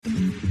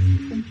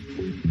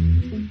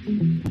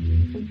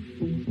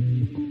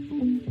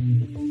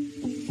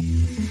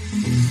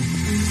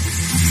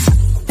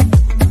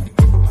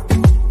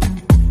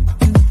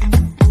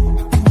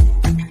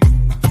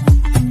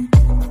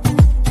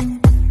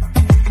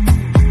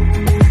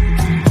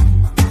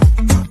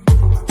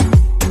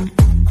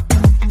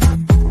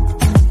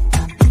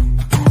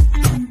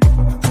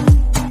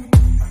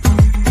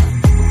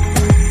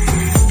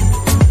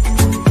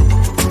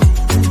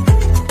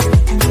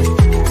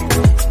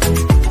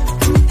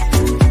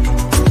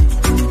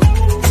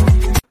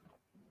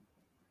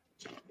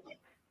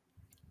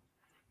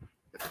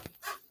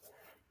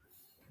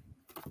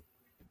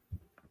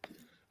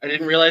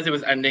didn't realize it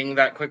was ending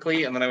that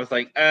quickly, and then I was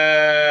like,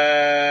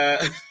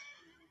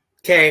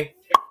 Okay.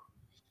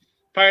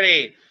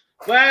 Party.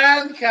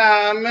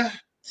 Welcome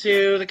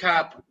to The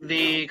Cup,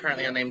 the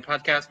currently unnamed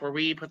podcast where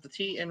we put the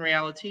tea in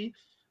reality.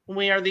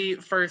 We are the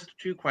first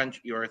to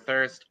quench your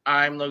thirst.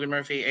 I'm Logan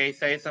Murphy, a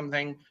say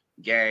something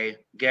gay.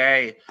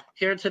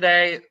 Here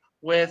today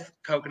with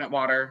coconut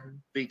water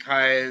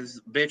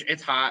because, bitch,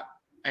 it's hot.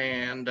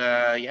 And,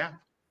 yeah.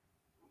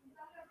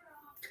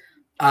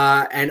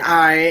 And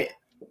I,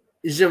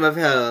 je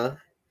m'appelle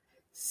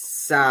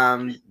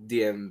Sam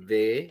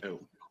DMV, Oh.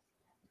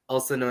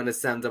 also known as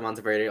Sam de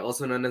Monteverde,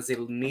 also known as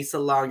Nisa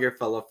Long, your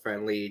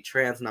fellow-friendly,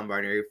 trans,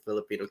 non-binary,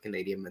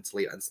 Filipino-Canadian,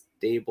 mentally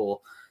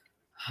unstable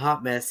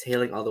hot mess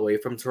hailing all the way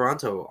from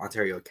Toronto,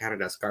 Ontario,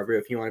 Canada, Scarborough,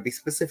 if you want to be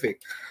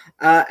specific.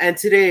 And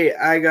today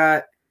I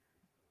got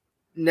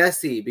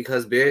Nessie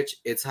because, bitch,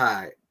 it's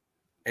hot.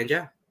 And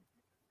yeah.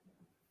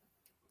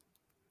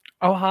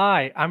 Oh,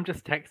 hi. I'm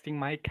just texting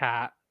my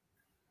cat.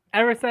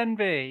 Eris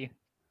Envy.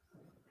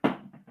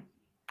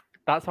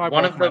 That's how I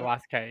broke my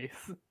last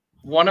case.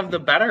 One of the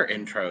better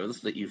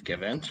intros that you've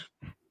given.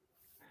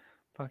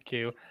 Fuck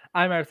you.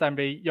 I'm Eris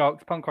Envy,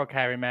 York's punk rock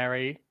hairy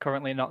Mary,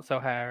 currently not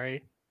so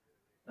hairy.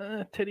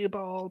 Titty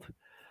bald.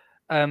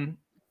 I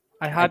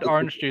had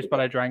orange juice, but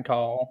I drank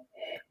all.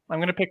 I'm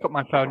going to pick up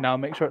my phone now,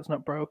 make sure it's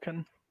not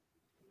broken.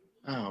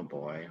 Oh,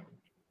 boy.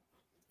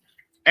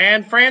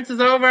 And France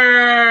is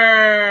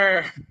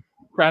over!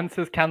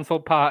 France's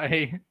cancelled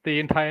party. The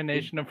entire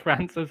nation of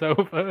France is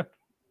over.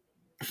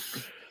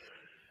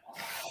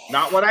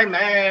 Not what I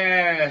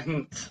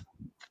meant.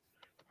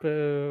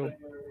 Boo.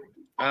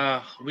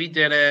 We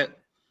did it.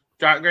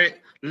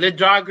 Le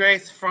Drag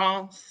Race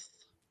France.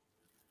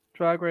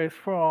 Drag Race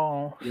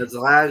France. Le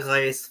Drag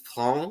Race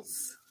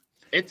France.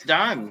 It's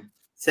done.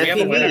 C'est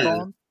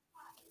fini.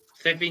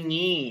 C'est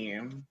fini.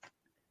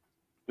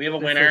 We have a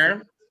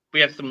winner.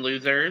 We have some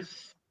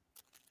losers.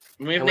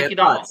 We have Nikki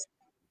Doll.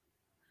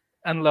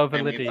 And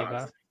Lova La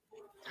Diva.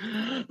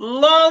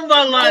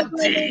 Lova La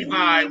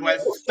Diva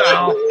was so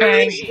Oh,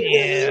 thank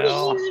you.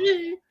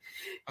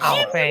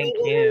 Oh, thank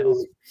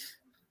you.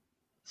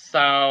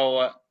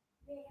 So,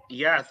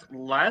 yes,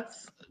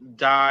 let's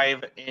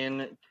dive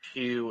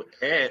into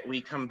it.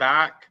 We come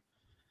back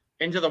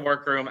into the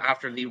workroom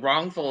after the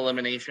wrongful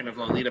elimination of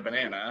Lolita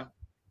Banana.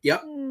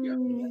 Yep.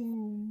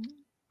 I'm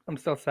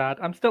still sad.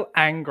 I'm still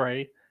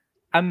angry.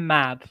 I'm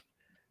mad.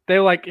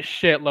 They're like,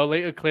 shit,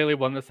 Lolita clearly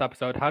won this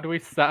episode. How do we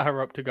set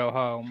her up to go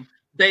home?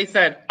 They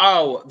said,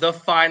 oh, the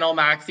final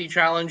maxi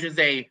challenge is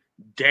a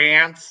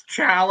dance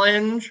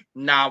challenge?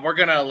 Nah, we're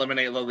going to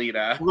eliminate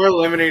Lolita. We're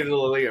eliminating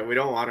Lolita. We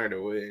don't want her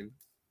to win.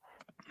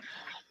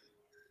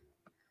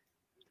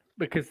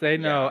 Because they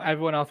know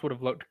everyone else would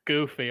have looked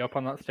goofy up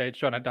on that stage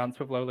trying to dance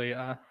with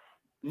Lolita.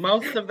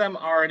 Most of them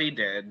already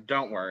did.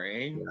 Don't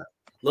worry. Yeah.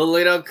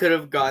 Lolita could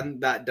have gotten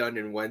that done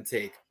in one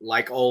take,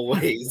 like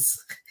always.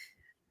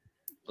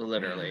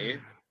 Literally.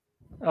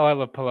 Oh, I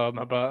love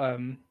Paloma, but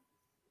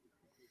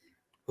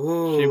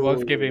she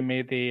was giving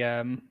me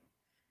the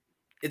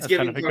It's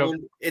giving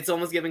Carmen, it's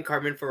almost giving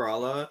Carmen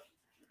Farala.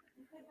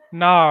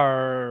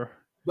 No.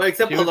 But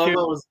except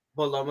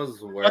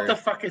Paloma's worse. What the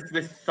fuck is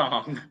this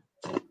song?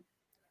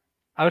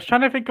 I was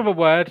trying to think of a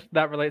word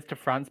that relates to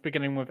France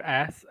beginning with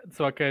S,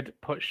 so I could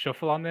put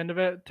shuffle on the end of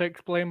it to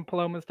explain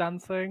Paloma's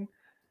dancing.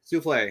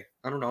 Souffle.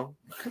 I don't know.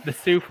 The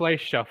souffle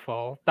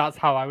shuffle. That's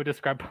how I would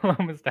describe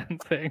Paloma's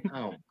dancing.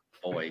 Oh,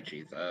 boy,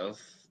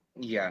 Jesus.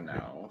 Yeah,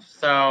 no.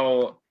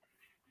 So,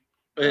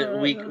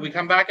 we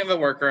come back in the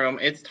workroom.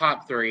 It's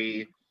top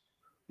 3.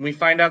 We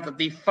find out that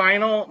the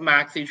final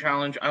maxi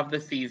challenge of the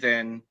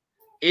season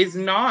is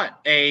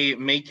not a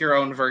make your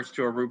own verse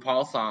to a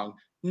RuPaul song.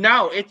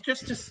 No, it's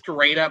just a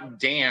straight up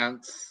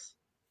dance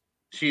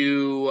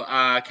to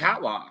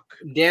Catwalk.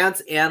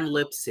 Dance and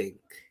lip sync.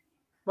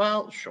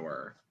 Well,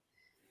 sure.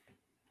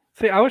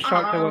 See, I was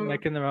shocked they weren't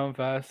making their own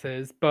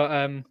verses, but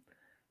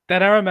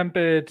then I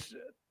remembered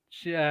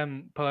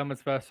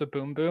Paloma's verse for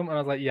Boom Boom, and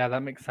I was like, yeah,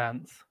 that makes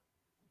sense.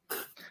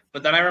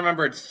 But then I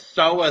remembered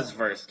Soa's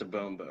verse to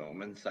Boom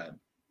Boom and said,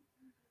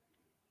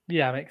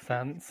 yeah, makes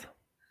sense.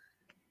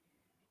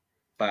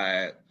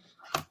 But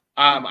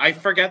I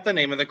forget the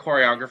name of the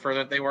choreographer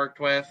that they worked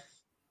with.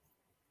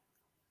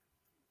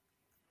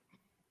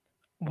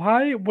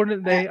 Why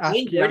wouldn't they ask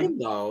Giannis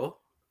though?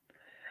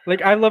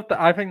 Like,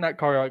 I think that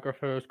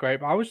choreographer was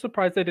great, but I was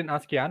surprised they didn't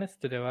ask Giannis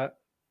to do it.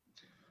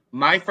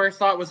 My first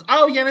thought was,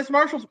 oh, Giannis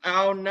Marshall's.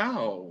 Oh,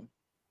 no.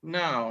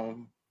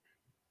 No.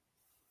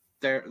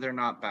 They're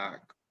not back.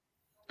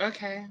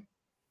 Okay.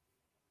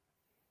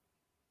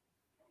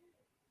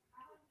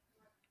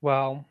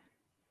 Well.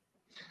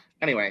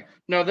 Anyway,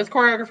 no, this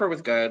choreographer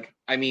was good.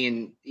 I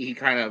mean, he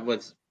kind of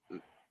was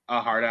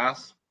a hard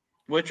ass,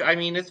 which, I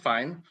mean, is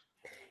fine.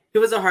 He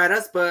was a hard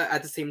ass, but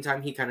at the same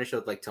time, he kind of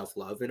showed, like, tough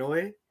love in a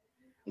way.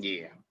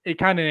 Yeah. He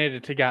kind of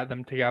needed to get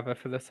them together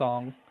for the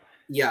song.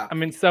 Yeah. I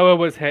mean, Soa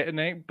was hitting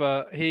it,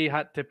 but he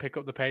had to pick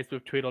up the pace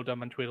with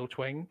Tweedledum and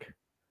Tweedletwink.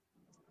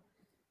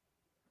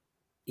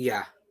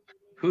 Yeah.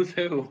 Who's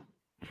who?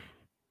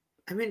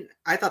 I mean,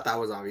 I thought that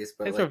was obvious,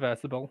 but it's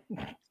reversible.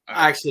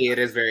 Actually, it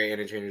is very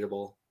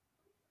interchangeable.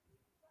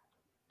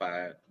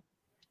 But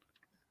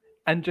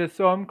And just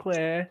so I'm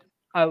clear,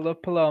 I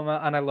love Paloma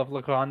and I love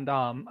Le Grand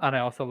Dame and I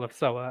also love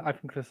Soa. I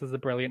think this is a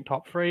brilliant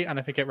top three and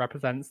I think it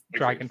represents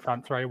Dragon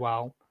France very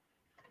well.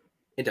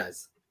 It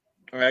does.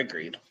 I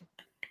agreed.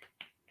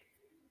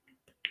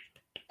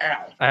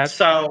 Ow.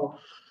 So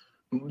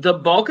the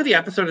bulk of the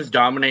episode is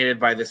dominated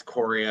by this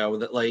choreo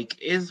that like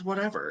is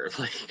whatever.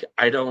 Like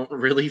I don't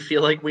really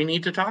feel like we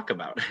need to talk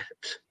about it.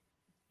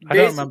 I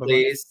don't remember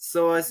Basically,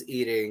 Soa's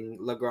eating,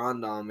 Le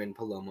Grand Dame and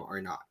Paloma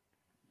are not.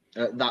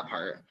 That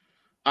part.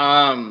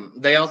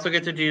 They also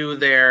get to do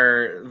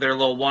their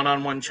little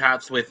one-on-one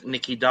chats with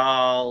Nikki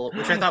Doll,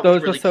 which I thought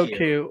those was really were so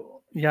cute.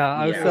 Yeah,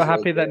 I was Yeah. so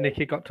happy that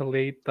Nikki got to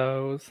lead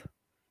those.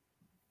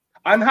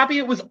 I'm happy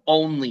it was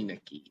only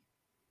Nikki.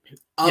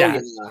 Oh Yeah.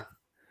 yeah.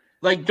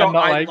 Like don't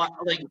not I like-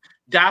 like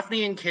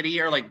Daphne and Kitty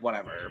are like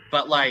whatever,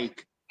 but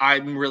like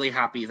I'm really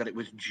happy that it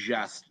was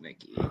just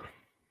Nikki.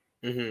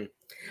 Mm-hmm.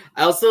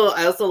 I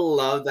also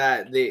love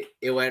that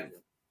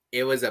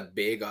it was a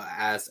big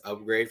ass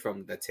upgrade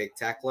from the Tic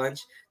Tac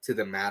lunch to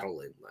the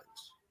Madeline lunch.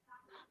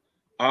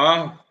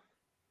 Oh,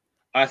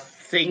 a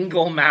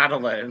single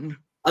Madeline.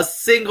 A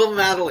single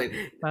Madeline.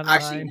 Madeline.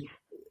 Actually,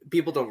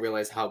 people don't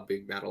realize how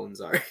big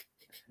Madelines are.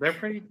 They're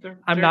pretty.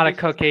 I'm they're not a decent.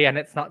 cookie and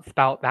it's not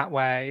spelt that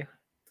way.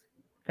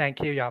 Thank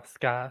you,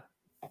 Yovska.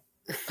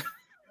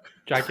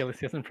 Dragula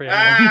season 3.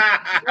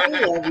 I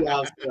love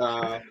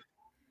Yovska.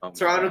 Oh my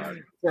Toronto God.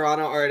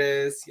 Toronto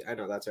artist. I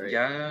know that's right.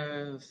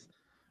 Yes.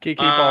 Kiki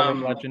Ballroom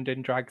Um, legend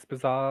in Drags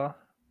Bazaar.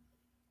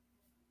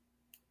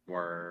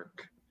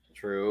 Work.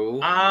 True.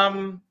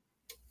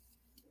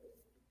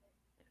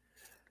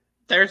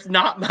 There's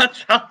not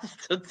much else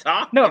to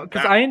talk No, about.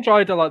 because I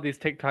enjoyed a lot of these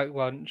TikTok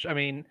lunch. I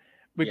mean,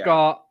 we Yeah.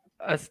 got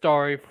a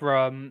story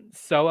from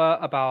Soa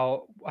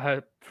about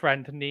her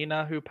friend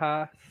Nina who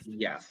passed.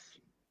 Yes.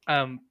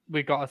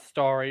 We got a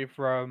story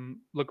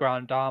from Le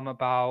Grand Dame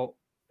about.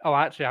 Oh,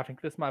 actually, I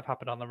think this might have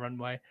happened on the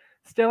runway.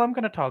 Still, I'm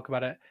going to talk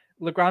about it.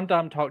 Le Grand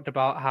Dame talked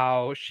about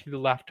how she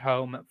left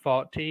home at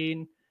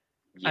 14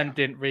 Yeah. and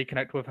didn't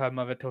reconnect with her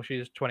mother till she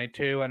was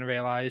 22 and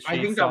realized she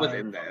I think that was sort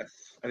of- in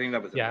this. I think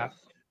that was in Yeah. this.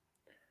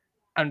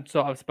 and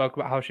sort of spoke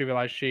about how she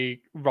realized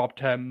she robbed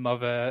her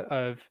mother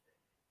of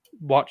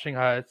watching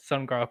her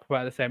son grow up,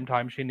 but at the same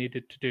time she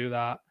needed to do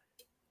that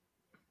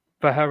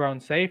for her own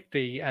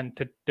safety and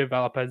to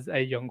develop as a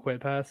young queer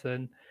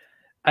person.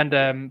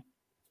 And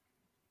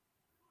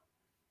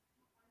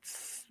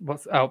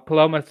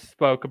Paloma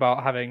spoke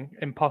about having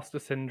imposter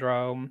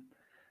syndrome,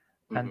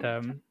 Mhm.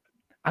 and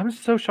I'm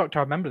so shocked I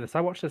remember this.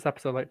 I watched this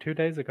episode like 2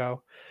 days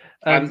ago.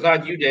 I'm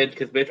glad you did,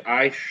 because bitch,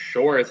 I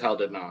sure as hell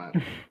did not.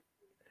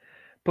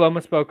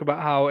 Paloma spoke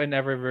about how in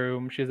every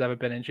room she's ever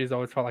been in, she's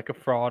always felt like a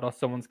fraud or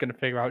someone's going to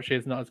figure out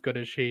she's not as good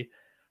as she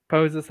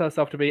poses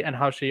herself to be, and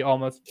how she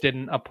almost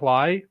didn't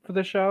apply for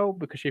the show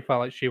because she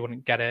felt like she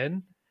wouldn't get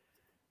in.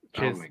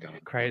 Oh Which is my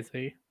God.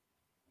 crazy.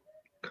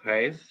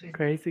 Crazy.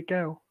 Crazy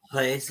girl.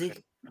 Crazy.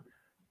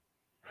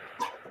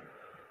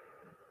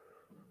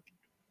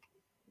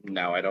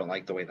 No, I don't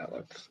like the way that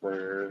looks.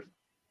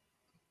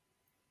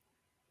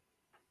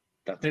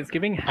 It's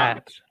giving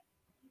head.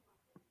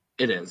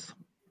 It is.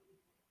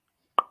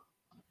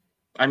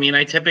 I mean,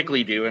 I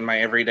typically do in my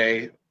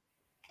everyday.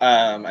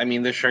 I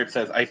mean, this shirt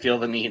says, "I feel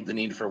the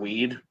need for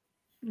weed."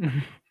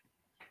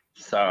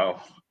 So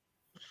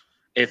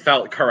it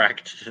felt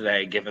correct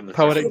today, given the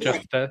Poetic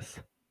circumstances.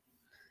 justice.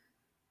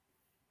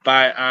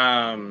 But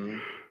I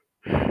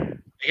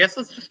guess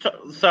let's just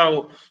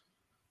so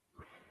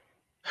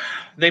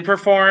they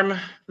perform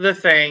the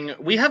thing.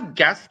 We have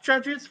guest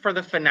judges for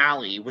the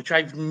finale, which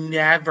I've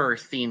never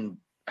seen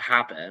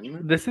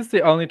happen. This is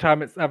the only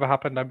time it's ever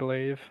happened, I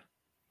believe.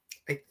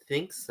 I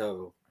think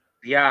so.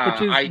 Yeah,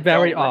 Which is I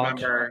very don't odd.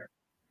 remember.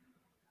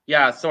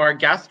 Yeah, so our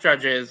guest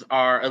judges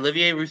are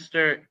Olivier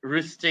Roosting,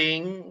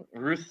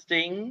 and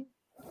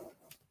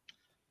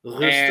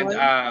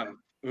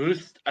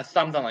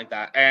something like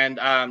that,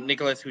 and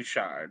Nicholas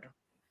Houchard.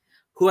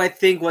 Who I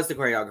think was the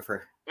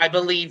choreographer. I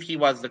believe he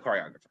was the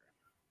choreographer.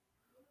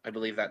 I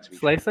believe that to be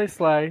Slay, true.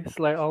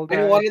 slay all day.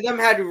 And one of them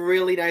had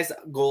really nice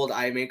gold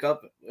eye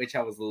makeup, which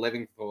I was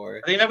living for.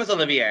 I think that was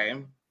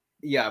Olivier.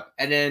 Yeah,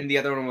 and then the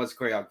other one was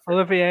choreographer.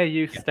 Olivier,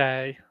 you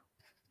stay.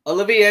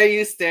 Olivier,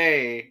 you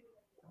stay.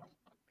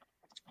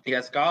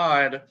 Yes,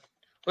 God.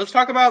 Let's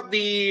talk about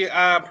the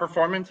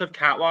performance of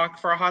Catwalk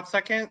for a hot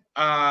second.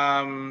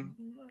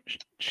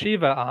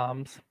 Shiva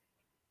arms.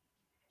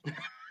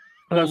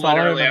 That's all I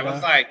Literally, I remember.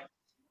 was like,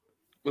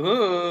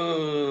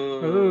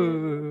 ooh.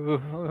 Ooh.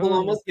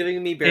 Paloma's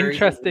giving me berries.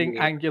 Interesting and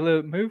cream.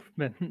 angular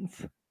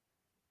movements.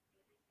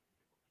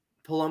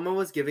 Paloma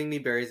was giving me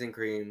berries and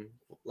cream.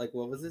 Like,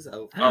 what was this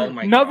outfit? Oh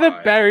my Not God.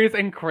 the berries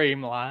and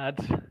cream, lad.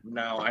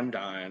 No, I'm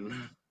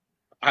done.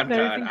 I'm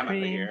Berries done. and I'm out of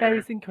cream, here.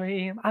 berries and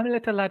cream. I'm a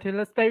little lad who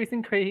loves berries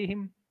and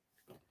cream.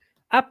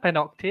 Up an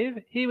octave.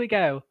 Here we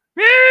go.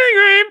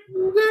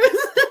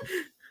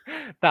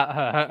 That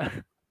hurt.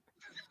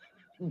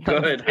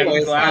 Good. I'm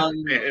Boys, glad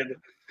it did.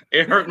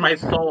 It hurt my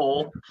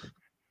soul.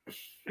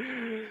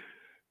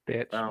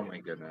 Bitch. Oh my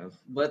goodness.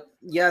 But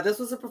yeah, this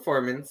was a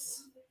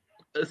performance.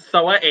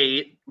 Soa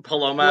 8,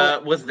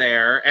 Paloma was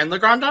there, and Le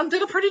Grand Dame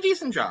did a pretty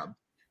decent job.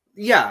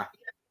 Yeah.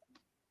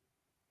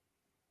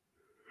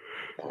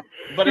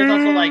 But it's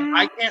also like,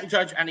 I can't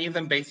judge any of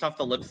them based off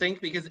the lip sync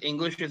because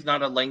English is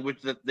not a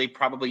language that they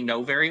probably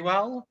know very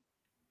well.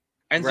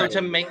 And so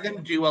to make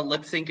them do a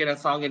lip sync in a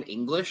song in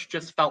English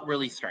just felt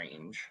really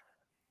strange.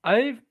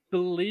 I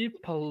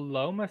believe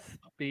Paloma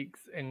speaks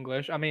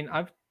English. I mean,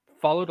 I've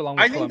followed along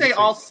with I think they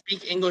all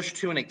speak English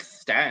to an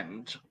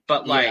extent,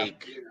 but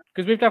like...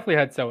 Because we've definitely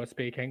heard Soa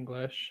speak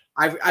English.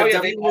 I've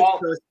definitely heard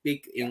her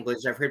speak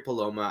English. I've heard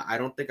Paloma. I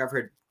don't think I've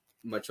heard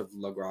much of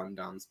Le Grand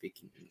Dame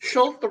speaking English.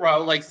 She'll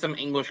throw like some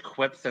English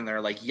quips in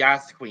there, like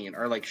 "Yes, Queen"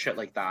 or like shit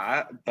like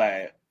that,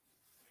 but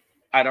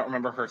I don't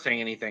remember her saying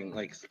anything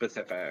like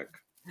specific.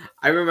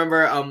 I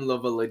remember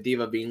Lova La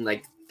Diva being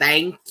like,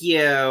 "Thank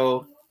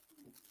you,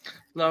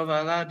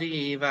 Lova La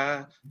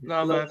Diva,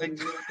 Lova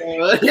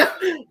Victoria."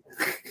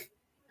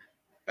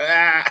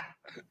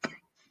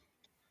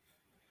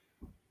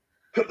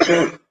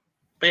 But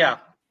yeah,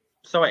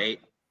 so I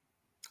ate.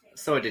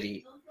 So did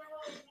he.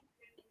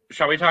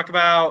 Shall we talk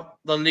about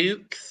the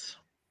looks?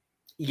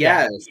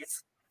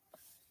 Yes.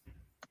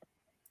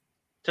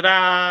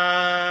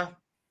 Ta-da!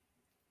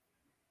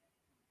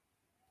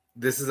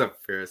 This is a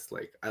first.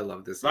 Like, I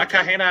love this. La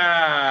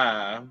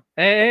Kahena!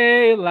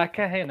 Hey, La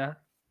Kahena.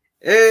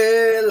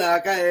 Hey, La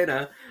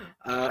Kahena.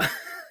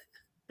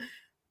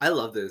 I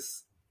love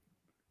this.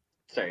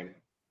 Same.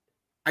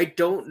 I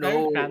don't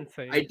know.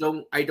 Fancy.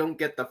 I don't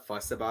get the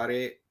fuss about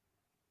it.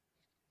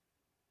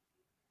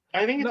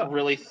 I think it's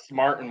really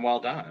smart and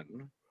well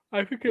done.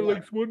 I think it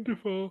looks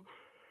wonderful.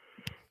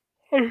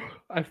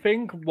 I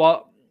think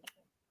what,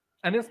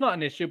 and it's not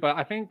an issue, but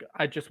I think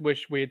I just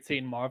wish we had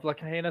seen more of La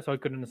Kahena so I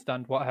could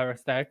understand what her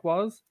aesthetic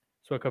was,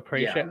 so I could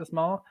appreciate this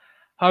more.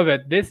 However,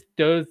 this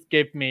does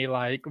give me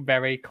like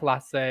very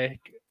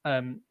classic.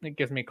 It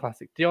gives me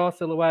classic Dior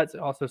silhouettes. It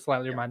also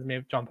slightly reminds me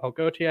of Jean Paul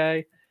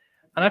Gaultier,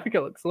 and I think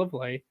it looks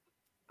lovely.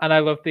 And I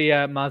love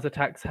the Mars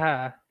Attacks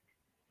hair.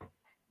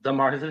 The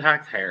Mars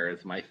Attacks hair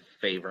is my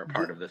favorite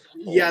part of this.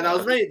 Yeah,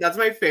 that's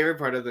my favorite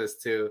part of this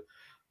too.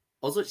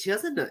 Also, she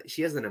has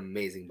an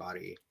amazing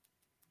body.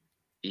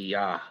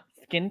 Yeah.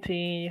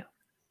 Skinty.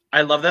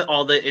 I love that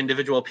all the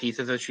individual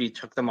pieces as she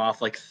took them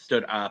off like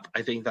stood up.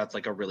 I think that's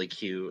like a really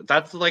cute.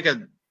 That's like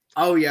a.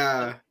 Oh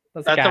yeah.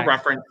 That's a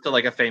reference to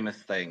like a famous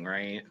thing,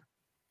 right?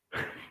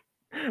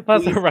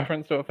 That's a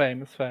reference to a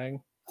famous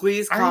thing.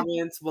 Please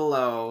comment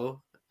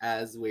below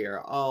as we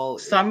are all.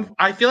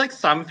 I feel like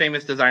some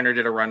famous designer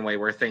did a runway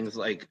where things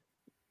like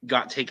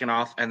got taken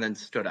off and then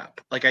stood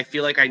up. Like I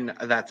feel like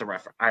that's a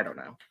reference. I don't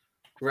know.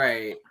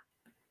 Right.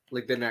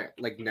 Like the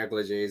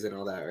negligees and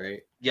all that, right?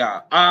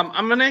 Yeah.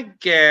 I'm gonna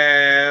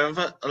give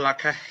La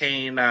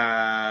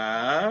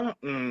Kahena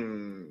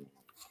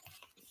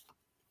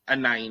a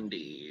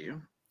 90.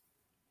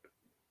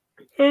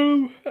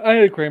 I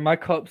agree. My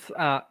cup's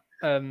at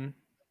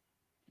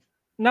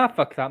nah,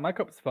 fuck that. My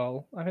cup's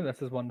full. I think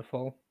this is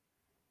wonderful.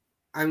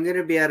 I'm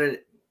gonna be at a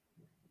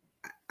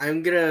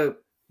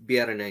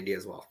 90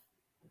 as well.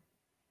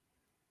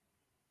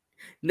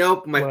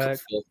 Nope, my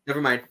cup's full.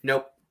 Never mind.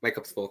 Nope, my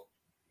cup's full.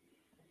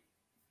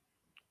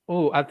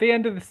 Oh, at the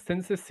end of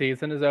since this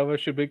season is over,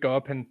 should we go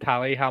up and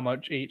tally how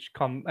much each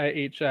queen's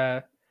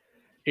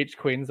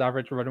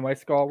average runway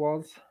score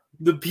was?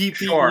 The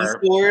PPE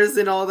scores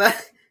and all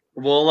that.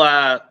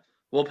 We'll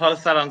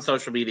post that on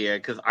social media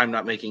because I'm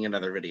not making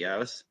another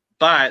videos.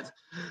 But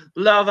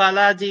Lova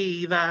La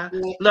Diva,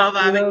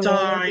 Lova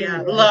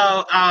Victoria,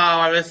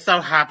 I was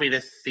so happy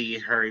to see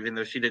her, even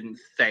though she didn't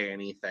say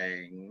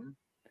anything.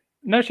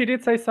 No, she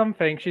did say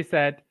something. She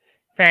said,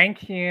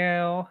 "Thank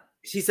you."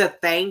 She said,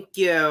 "Thank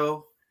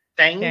you."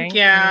 Thank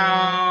you.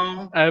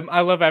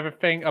 I love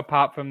everything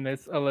apart from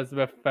this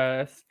Elizabeth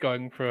first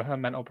going through her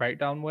mental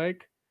breakdown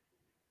wig.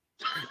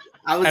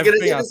 I was gonna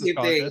say the same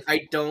thing.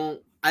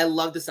 I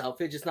love this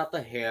outfit, just not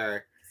the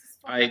hair.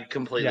 I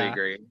completely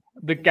agree.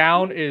 The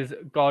gown is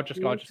gorgeous,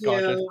 gorgeous,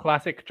 gorgeous.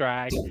 Classic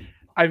drag.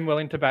 I'm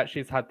willing to bet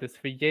she's had this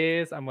for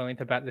years. I'm willing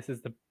to bet this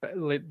is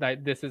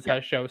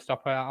her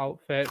showstopper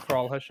outfit for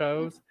all her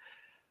shows.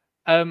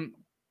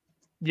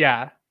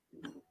 Yeah.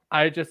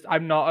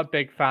 I'm not a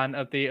big fan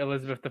of the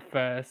Elizabeth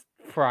I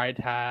fried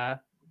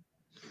hair.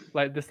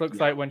 Like this looks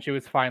like when she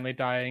was finally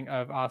dying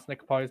of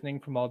arsenic poisoning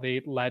from all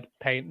the lead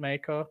paint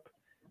makeup.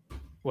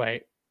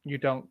 Wait, you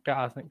don't get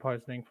arsenic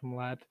poisoning from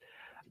lead.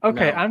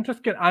 Okay, no.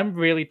 I'm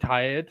really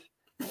tired.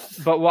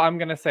 But what I'm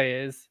gonna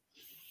say is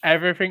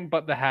everything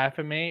but the hair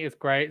for me is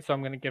great, so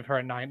I'm gonna give her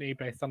a 90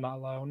 based on that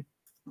alone.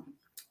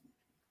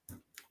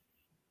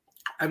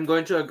 I'm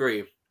going to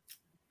agree.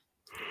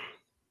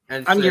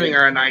 I'm giving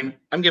her a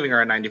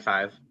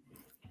 95.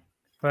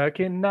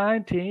 Fucking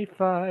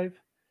 95.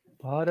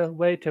 What a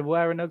way to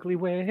wear an ugly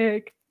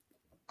wig.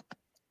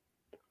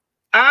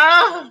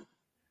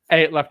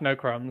 8 left no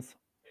crumbs.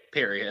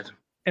 Period.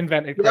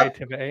 Invented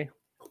creativity.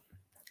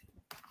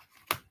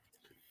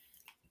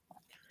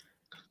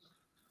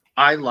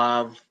 I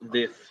love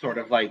this sort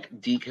of like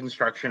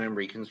deconstruction and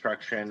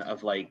reconstruction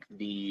of like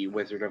the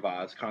Wizard of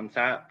Oz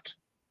concept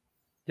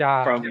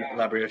Yeah. from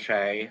La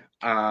Brioche.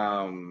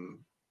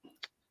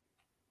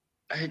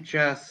 It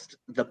just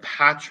the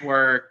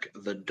patchwork,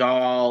 the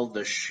doll,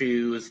 the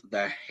shoes,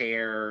 the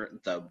hair,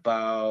 the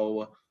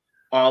bow,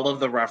 all of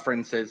the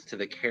references to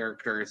the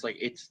characters, like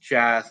it's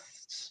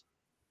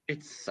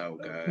so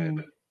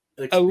good.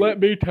 Let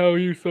me tell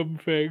you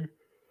something.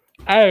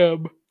 I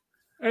am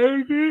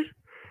angry,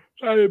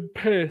 I am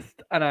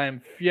pissed, and I am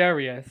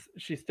furious.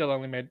 She still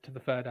only made it to the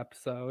 3rd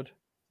episode.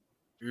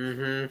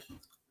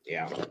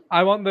 Yeah.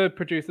 I want the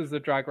producers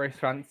of Drag Race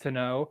France to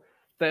know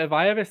that if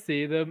I ever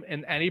see them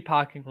in any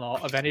parking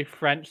lot of any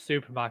French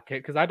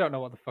supermarket, because I don't know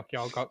what the fuck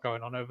y'all got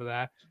going on over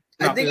there,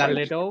 I think La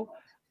Lidl,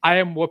 I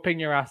am whooping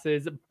your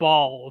asses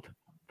bald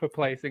for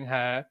placing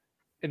her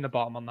in the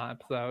bottom on that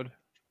episode.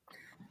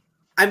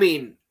 I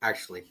mean,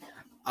 actually,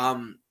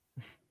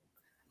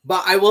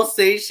 but I will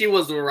say she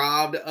was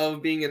robbed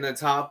of being in the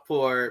top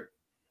for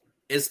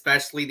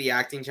especially the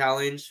acting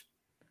challenge.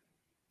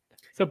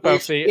 So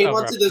both she the came other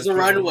onto this episodes.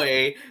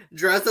 runway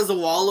dressed as a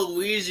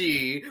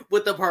Waluigi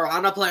with the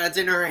piranha plant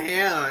in her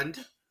hand.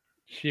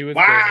 She was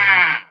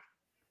Wah!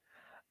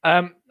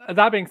 good.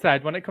 That being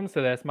said, when it comes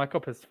to this, my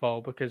cup is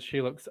full because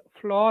she looks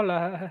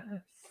flawless.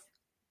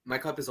 My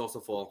cup is also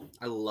full.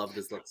 I love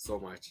this look so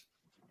much.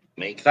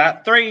 Make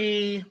that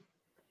 3.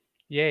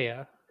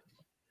 Yeah.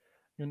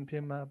 You want to be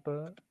in my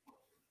butt?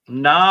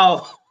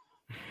 No.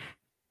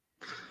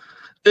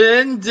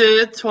 Un,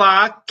 deux,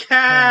 trois,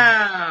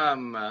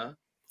 Cam.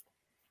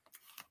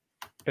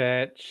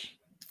 Bitch.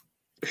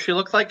 She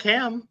looks like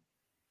Cam.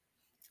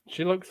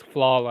 She looks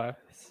flawless.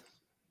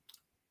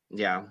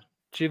 Yeah.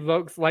 She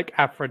looks like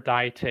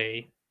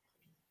Aphrodite.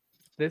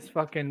 This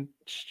fucking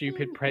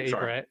stupid pretty Sure.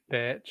 Brit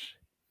bitch.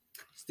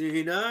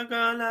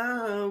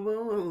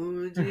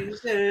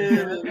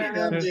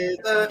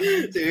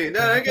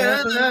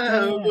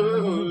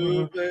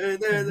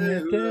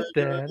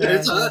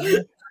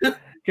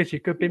 Cause you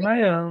could be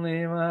my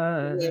only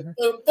one.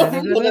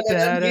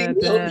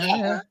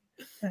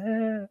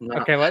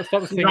 Okay, let's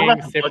stop singing Not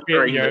Cypriot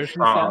butchering this Eurovision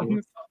song.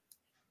 songs.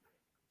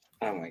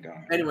 Oh my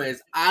god.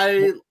 Anyways,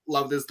 I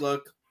love this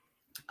look.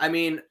 I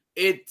mean,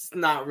 it's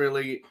not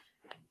really.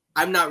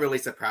 I'm not really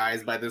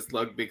surprised by this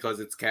look because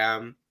it's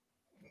Cam.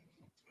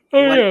 Oh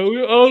Like, yeah,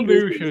 we all she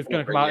knew was she was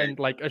gonna come bring out it. in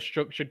like a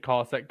structured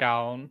corset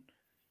gown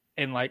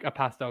in like a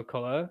pastel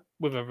color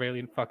with a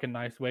really fucking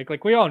nice wig.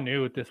 Like we all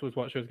knew this was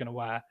what she was gonna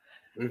wear.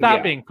 That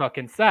Yeah. being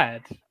fucking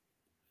said,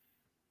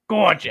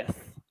 gorgeous.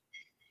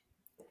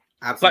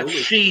 Absolutely. But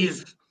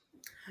she's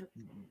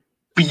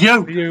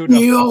beautiful.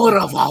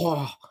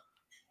 Beautiful.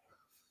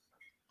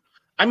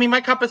 I mean,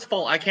 my cup is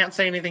full. I can't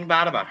say anything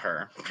bad about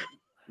her.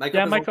 My cup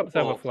Yeah, is my also cup's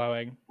full.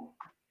 overflowing.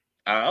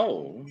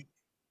 Oh.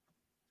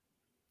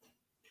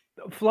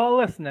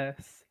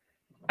 Flawlessness.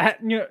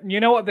 You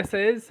know what this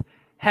is?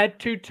 Head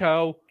to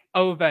toe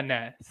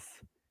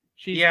overness.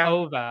 She's Yeah.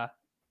 over.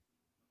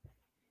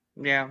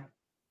 Yeah.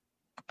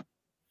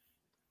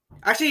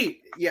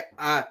 Actually,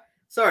 yeah.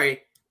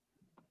 Sorry,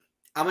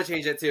 I'm gonna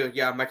change it too.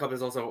 Yeah, my cup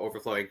is also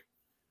overflowing.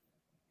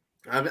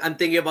 I'm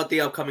thinking about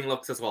the upcoming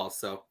looks as well.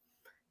 So,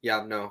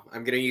 yeah, no,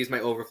 I'm gonna use my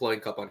overflowing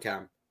cup on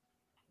Cam.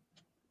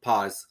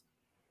 Pause.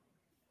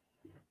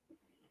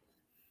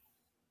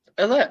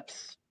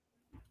 Ellipse.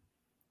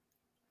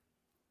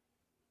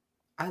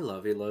 I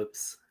love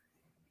Ellipse.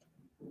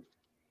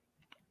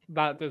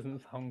 That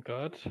doesn't sound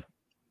good.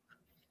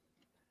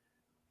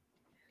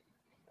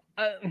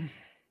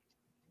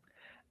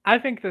 I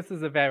think this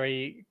is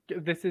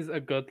a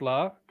good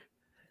look,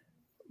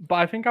 but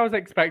I think I was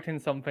expecting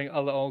something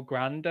a little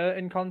grander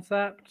in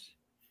concept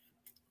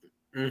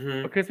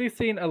Mm-hmm. because we've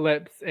seen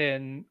Ellipse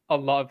in a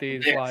lot of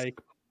these Yes. like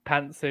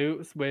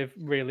pantsuits with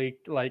really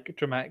like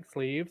dramatic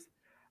sleeves,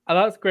 and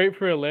that's great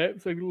for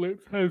Ellipse. Like,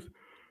 Ellipse has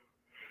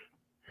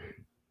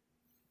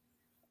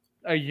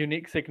a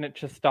unique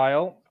signature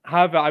style.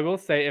 However, I will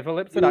say if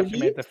Ellipse had actually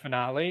made the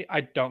finale, I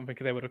don't think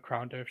they would have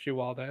crowned her if she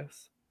wore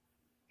this.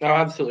 No,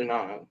 absolutely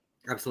not.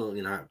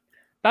 Absolutely not.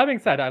 That being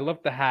said, I love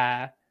the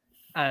hair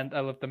and I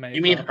love the makeup.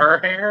 You mean her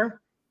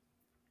hair?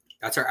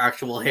 That's her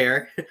actual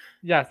hair.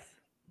 Yes,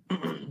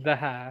 the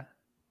hair.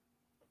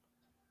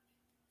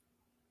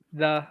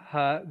 The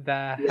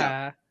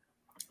hair.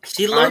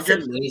 She looks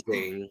just-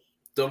 amazing.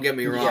 Don't get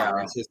me wrong.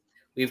 Yeah. It's just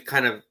we've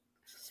kind of.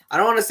 I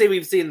don't want to say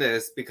we've seen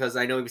this because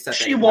I know we've said that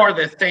She in wore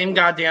the same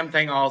goddamn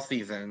thing all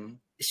season.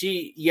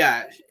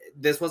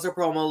 This was her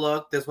promo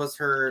look. This was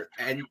her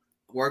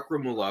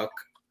workroom look.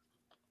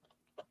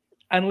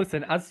 And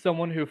listen, as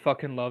someone who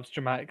fucking loves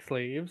dramatic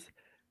sleeves,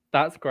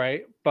 that's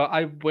great. But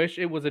I wish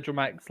it was a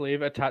dramatic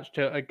sleeve attached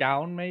to a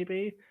gown,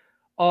 maybe,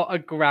 or a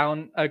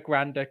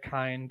grander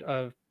kind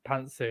of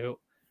pantsuit.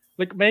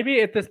 Like maybe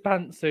if this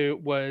pantsuit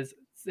was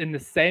in the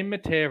same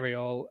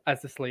material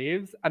as the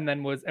sleeves and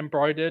then was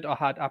embroidered or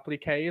had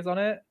appliques on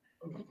it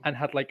and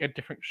had like a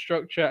different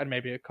structure and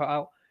maybe a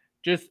cutout,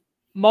 just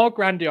more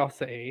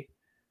grandiosity.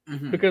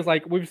 Mhm. Because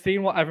like we've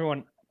seen what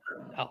everyone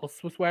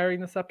else was wearing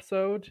this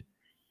episode.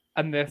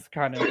 and this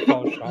kind of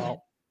falls short.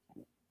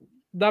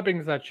 That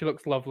being said, she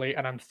looks lovely,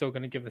 and I'm still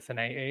going to give this an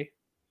 80.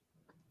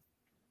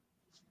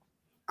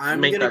 I'm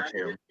Make gonna that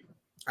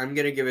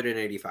too. give it an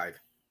 85.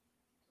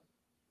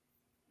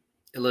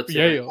 Ellipsis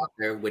Yeah.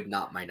 there would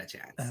not mind a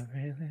chance. I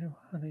really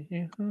want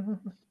you.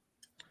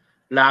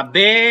 La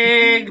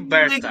Big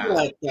Bertha.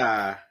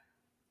 Bertha.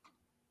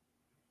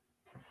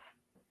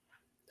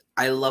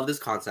 I love this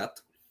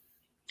concept.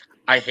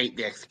 I hate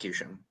the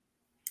execution.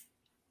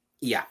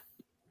 Yeah.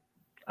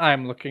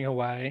 I'm looking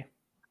away.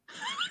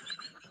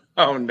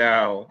 Oh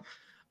no.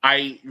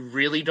 I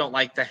really don't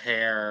like the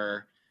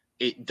hair.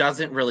 It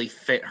doesn't really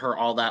fit her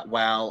all that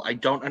well. I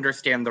don't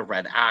understand the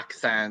red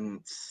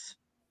accents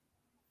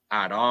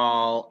at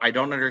all. I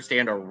don't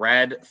understand a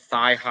red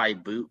thigh-high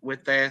boot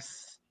with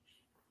this.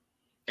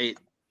 It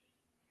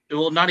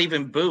will not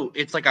even boot.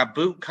 It's like a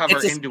boot cover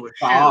It's a into a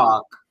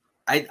sock.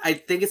 shoe. I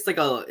think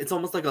it's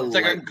almost like a It's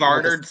like a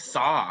gartered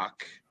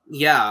sock.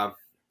 Yeah.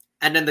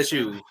 And then the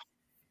shoe.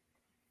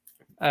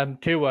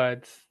 2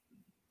 words.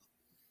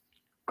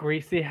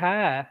 Greasy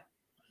hair.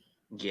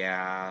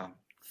 Yeah.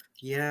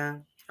 Yeah.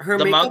 Her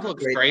The makeup mug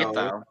looks great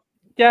though.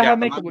 Yeah, Yeah, her the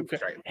makeup mug looks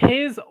looks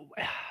great.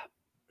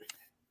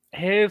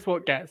 Here's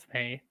what gets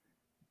me.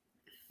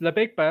 La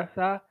Big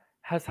Bertha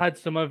has had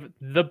some of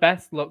the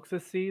best looks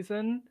this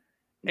season,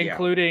 Yeah.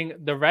 including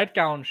the red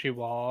gown she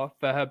wore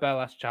for her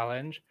burlesque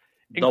challenge,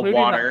 The including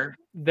water.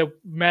 the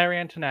Mary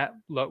Antoinette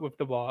look with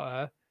the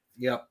water.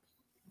 Yep.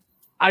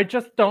 I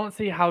just don't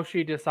see how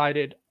she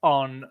decided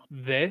on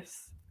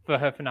this for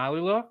her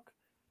finale look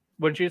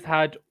when she's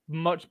had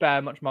much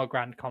better, much more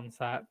grand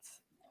concepts.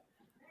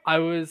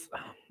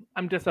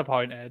 I'm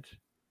disappointed.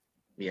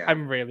 Yeah.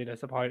 I'm really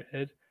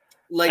disappointed.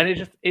 Like,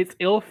 And it's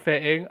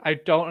ill-fitting. I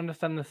don't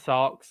understand the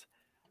socks.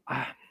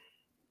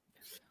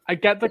 I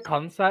get the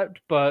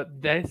concept,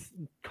 but this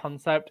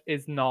concept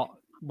is not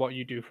what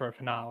you do for a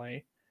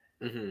finale.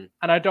 mhm.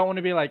 And I don't want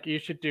to be like, you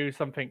should do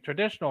something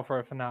traditional for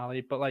a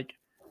finale, but like,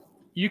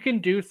 you can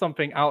do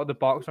something out of the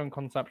box and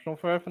conceptual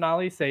for a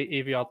finale. Say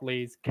Evie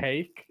Oddly's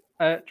cake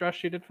dress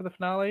she did for the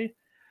finale,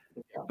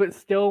 Yeah. but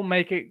still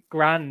make it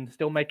grand,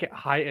 still make it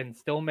heightened,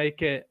 still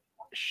make it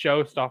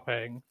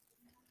show-stopping.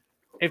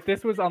 If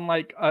this was on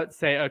like,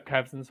 say, a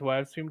Curves and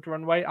Swerves themed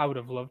runway, I would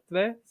have loved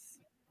this.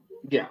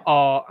 Yeah.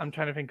 Or I'm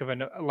trying to think of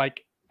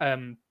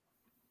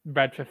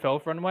Red for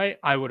Filth runway.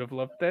 I would have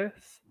loved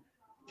this.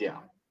 Yeah.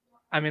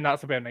 I mean,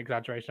 that's a bit of an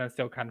exaggeration. I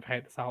still kind of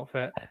hate this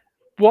outfit.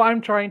 What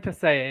I'm trying to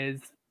say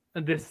is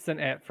this isn't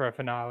it for a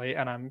finale,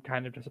 and I'm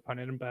kind of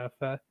disappointed in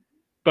Bertha.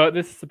 But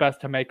this is the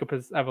best her makeup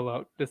has ever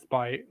looked,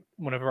 despite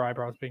one of her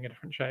eyebrows being a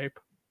different shape.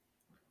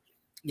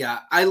 Yeah,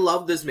 I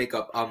love this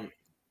makeup. But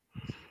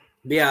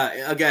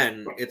yeah,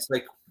 again, it's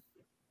like,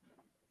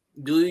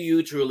 do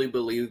you truly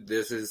believe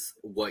this is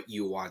what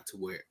you want to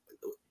wear?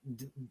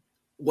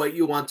 What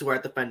you want to wear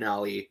at the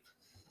finale?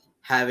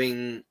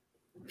 Having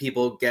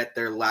people get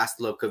their last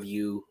look of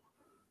you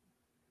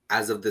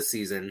as of the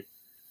season.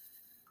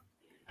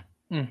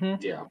 Mm-hmm.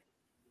 Yeah.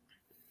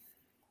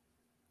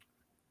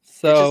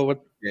 So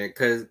Yeah,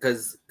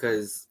 because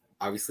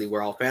obviously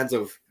we're all fans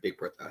of Big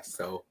Bertha,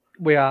 so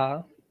we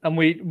are, and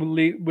we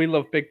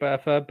love Big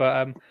Bertha.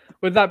 But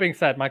with that being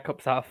said, my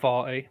cup's out of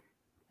 40.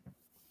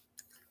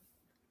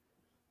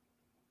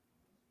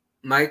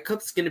 my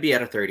cup's gonna be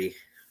at a 30.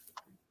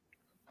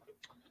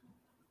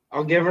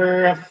 I'll give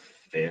her a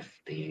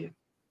 50.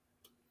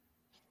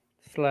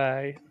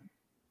 Slay.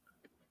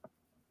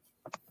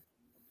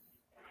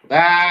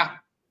 Ah.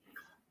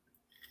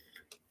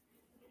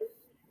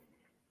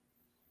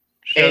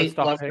 8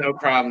 plus Show-stopping. no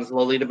problems.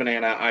 Lolita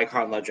Banana,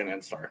 icon, legend,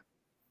 and star.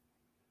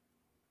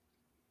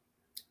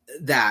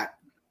 That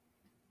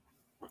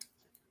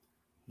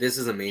this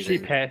is She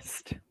amazing.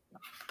 pissed.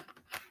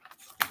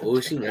 Oh,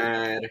 she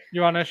mad.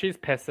 Your Honor, she's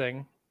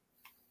pissing.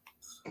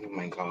 Oh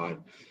my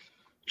god.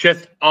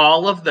 Just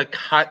all of the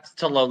cuts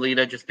to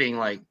Lolita just being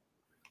like,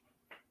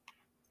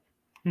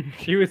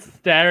 She was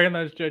staring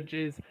those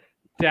judges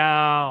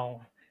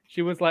down.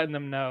 She was letting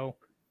them know.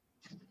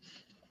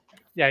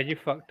 Yeah, you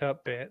fucked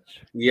up, bitch.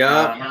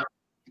 Yup.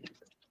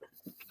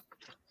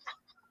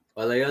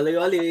 Ole, ole,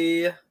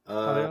 ole.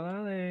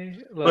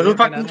 but who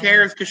fucking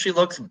cares? Because she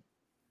looks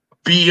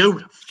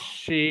beautiful.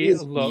 She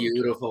She's looked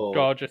beautiful.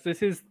 gorgeous.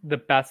 This is the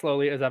best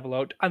Lolita's ever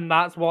looked, and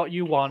that's what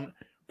you want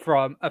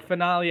from a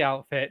finale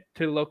outfit,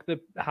 to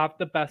have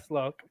the best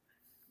look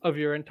of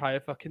your entire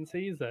fucking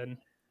season.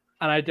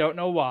 And I don't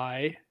know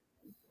why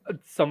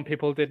some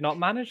people did not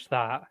manage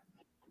that.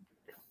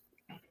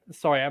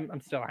 Sorry,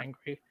 I'm still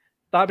angry.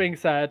 That being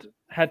said,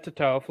 head to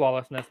toe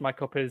flawlessness. My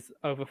cup is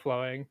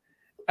overflowing.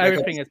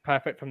 Everything is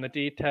perfect, from the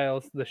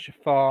details, the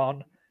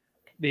chiffon,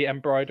 the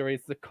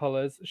embroideries, the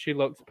colors. She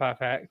looks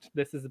perfect.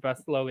 This is the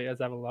best Lolita's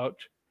ever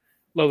looked.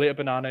 Lolita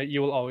Banana,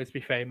 you will always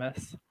be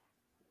famous.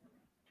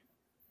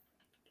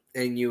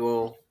 And you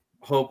will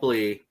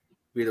hopefully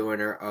be the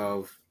winner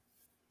of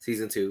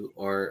season 2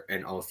 or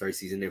an all-star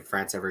season if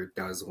France ever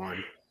does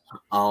one.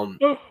 Oh,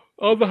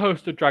 the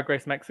host of Drag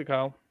Race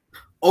Mexico.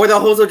 Or the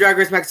host of Drag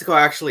Race Mexico,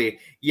 actually.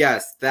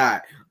 Yes,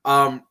 that.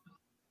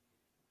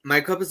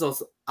 My cup is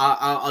also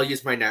I'll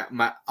use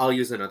I'll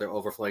use another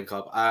overflowing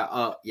cup.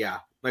 Yeah,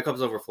 my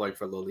cup's overflowing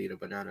for Lolita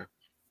Banana.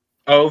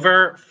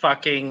 Over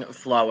fucking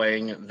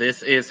flowing.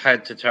 This is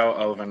head to toe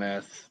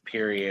oveness.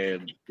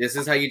 Period. This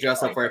is how you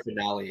dress up for a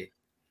finale.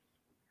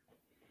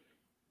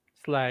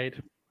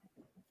 Slade.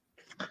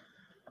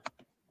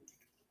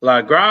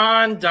 La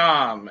Grande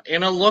Dame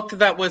in a look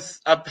that was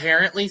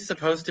apparently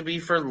supposed to be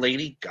for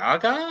Lady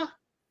Gaga.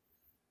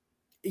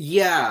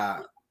 Yeah.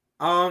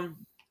 Not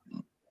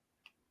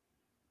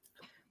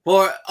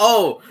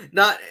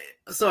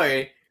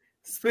sorry.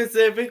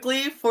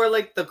 Specifically for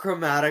like the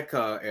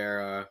Chromatica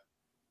era.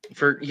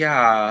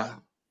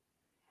 Well,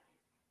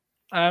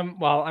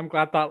 I'm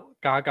glad that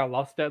Gaga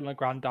lost it and the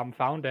Grand Dame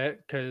found it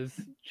because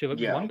she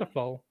looks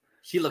wonderful.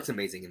 She looks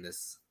amazing in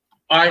this.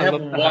 I have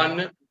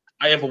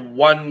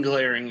one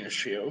glaring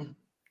issue.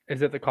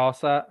 Is it the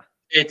corset?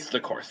 It's the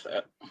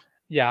corset.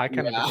 Yeah, I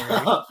kind of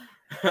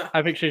agree.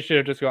 I think she should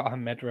have just got her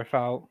midriff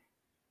out.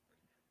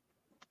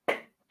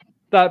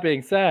 That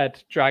being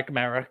said, Drag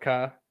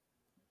America.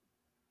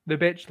 The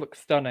bitch looks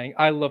stunning.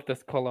 I love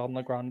this color on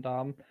the Grand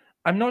Dame.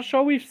 I'm not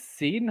sure we've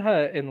seen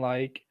her in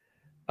like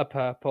a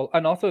purple.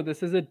 And also,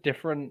 this is a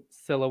different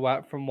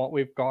silhouette from what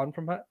we've gotten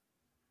from her.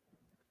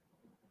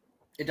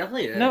 It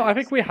definitely is. No, I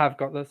think we have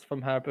got this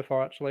from her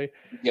before, actually.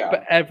 Yeah.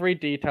 But every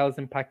detail is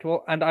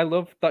impeccable. And I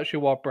love that she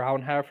wore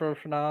brown hair for a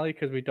finale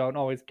because we don't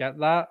always get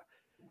that.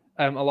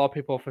 A lot of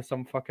people, for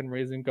some fucking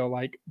reason, go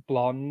like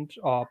blonde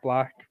or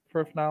black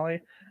for a finale.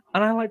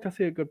 And I like to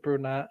see a good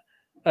brunette.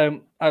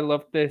 I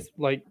love this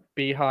like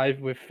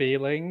beehive with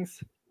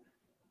feelings.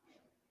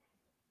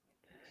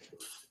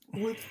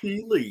 With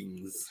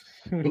feelings.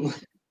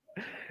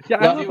 Yeah,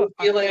 I love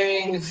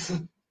feelings.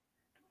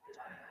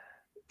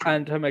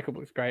 And her makeup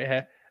looks great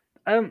here.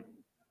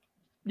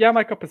 Yeah,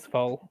 my cup is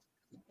full.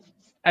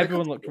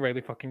 Everyone looked really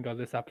fucking good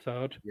this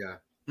episode. Yeah.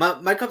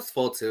 My cup's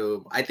full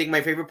too. I think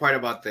my favorite part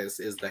about this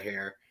is the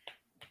hair.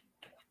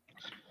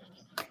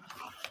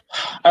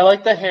 I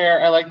like the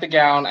hair. I like the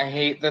gown. I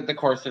hate that the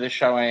corset is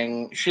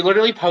showing. She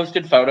literally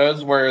posted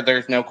photos where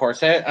there's no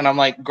corset. And I'm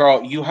like,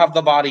 girl, you have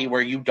the body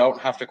where you don't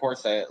have to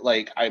corset.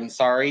 Like, I'm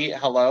sorry.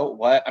 Hello?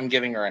 What? I'm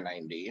giving her a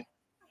 90.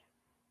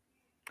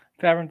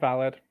 Fair and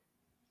valid.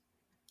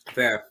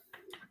 Fair.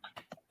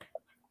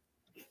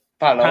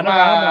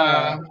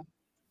 Paloma.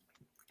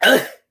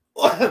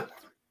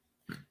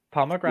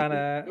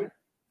 Pomegranate.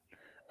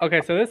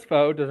 Okay, so this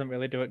photo doesn't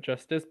really do it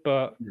justice,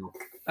 but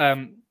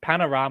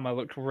Panorama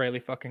looked really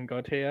fucking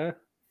good here.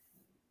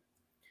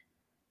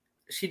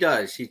 She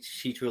does.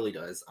 She truly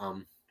does.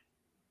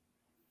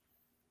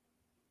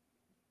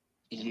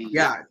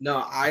 Yeah, no,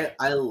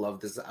 I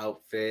love this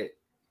outfit.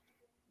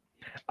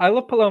 I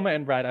love Paloma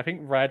in red. I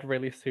think red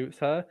really suits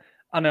her.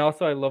 And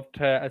I loved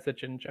her as a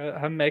ginger.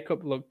 Her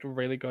makeup looked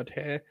really good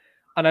here.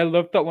 And I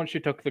loved that once she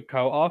took the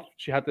coat off,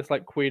 she had this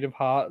like Queen of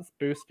Hearts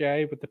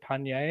bustier with the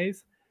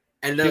panniers.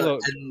 And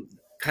and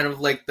kind of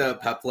like the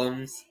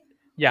peplums.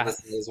 Yeah.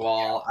 As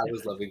well. I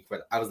was living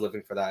for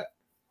that.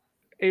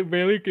 It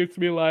really gives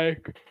me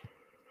like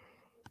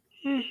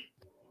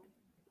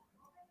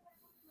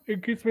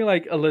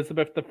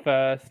Elizabeth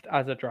I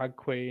as a drag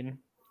queen,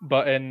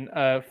 but in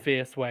a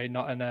fierce way,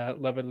 not in a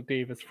Level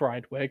Divas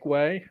fried wig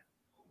way.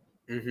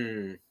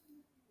 Mm-hmm.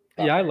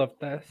 Yeah, I love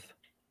this.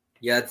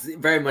 Yeah, it's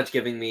very much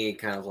giving me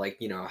kind of like,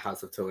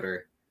 House of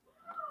Toter,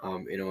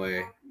 in a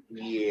way.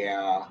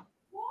 Yeah.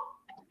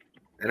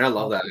 And I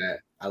love that.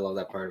 I love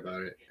that part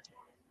about it.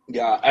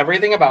 Yeah,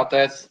 everything about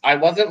this. I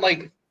wasn't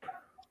like,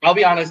 I'll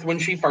be honest, when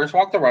she first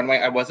walked the runway,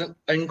 I wasn't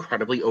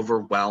incredibly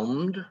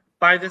overwhelmed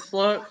by this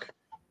look.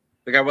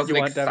 Like, I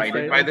wasn't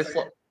excited by this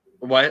look.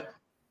 What?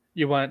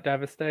 You weren't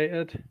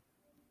devastated?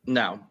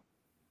 No.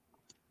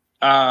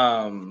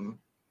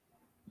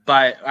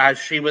 But as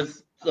she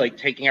was like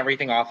taking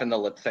everything off in the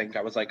lip sync,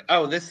 I was like,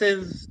 oh, this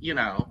is,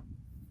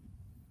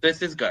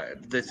 this is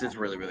good. This is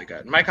really, really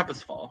good. My cup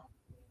is full.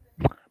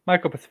 My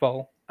cup is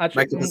full.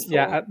 Actually,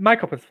 yeah, my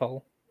cup is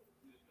full.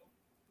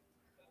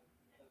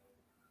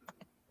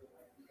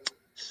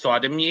 Saw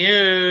the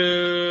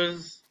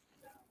Muse.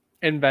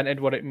 Invented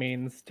what it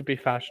means to be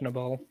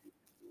fashionable.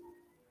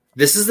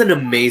 This is an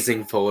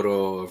amazing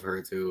photo of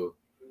her too.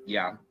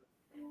 Yeah.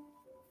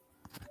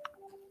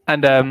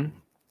 And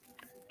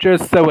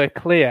just so we're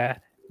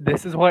clear,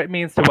 this is what it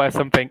means to wear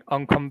something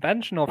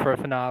unconventional for a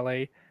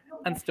finale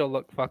and still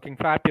look fucking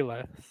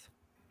fabulous.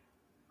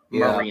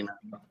 Yeah. Marina.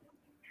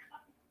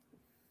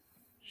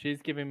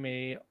 She's giving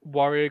me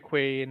warrior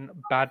queen,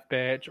 bad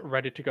bitch,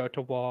 ready to go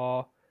to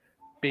war,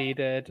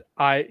 beaded.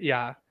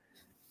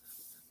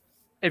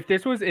 If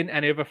this was in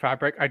any other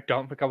fabric, I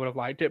don't think I would have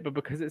liked it, but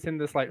because it's in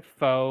this like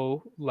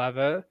faux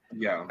leather,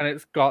 and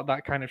it's got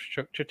that kind of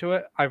structure to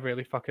it, I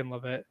really fucking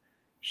love it.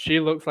 She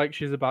looks like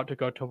she's about to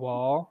go to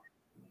war,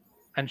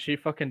 and she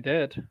fucking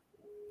did.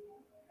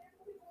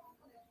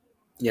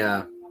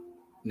 Yeah,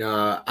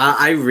 no,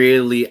 I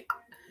really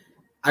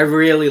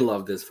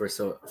love this for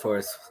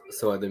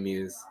Soa the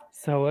Muse.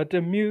 Soa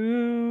the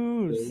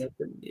Muse. Soa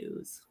the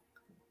Muse.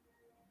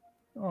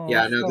 Oh,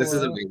 yeah, no, this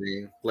is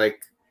amazing.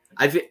 Like,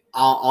 I feel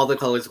all the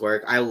colors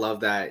work. I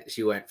love that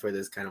she went for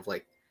this kind of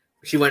like,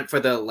 she went for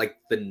the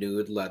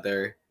nude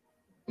leather,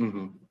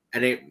 Mm-hmm.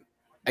 and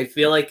I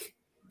feel like,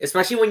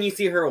 especially when you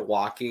see her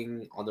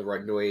walking on the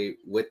runway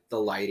with the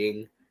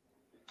lighting,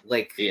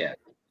 like Yeah,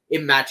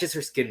 it matches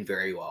her skin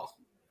very well.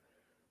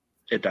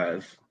 it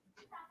does.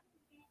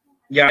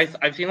 Yeah,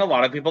 I've seen a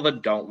lot of people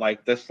that don't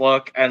like this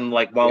look, and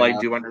like while I Yeah.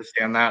 do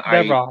understand that,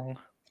 They're wrong.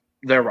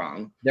 they're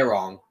wrong. They're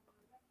wrong.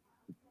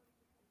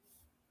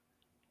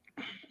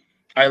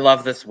 I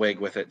love this wig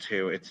with it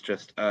too. It's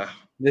just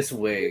This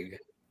wig.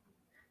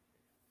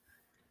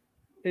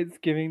 It's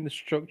giving the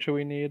structure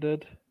we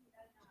needed.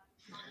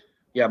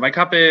 yeah, my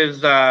cup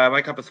is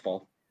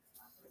full.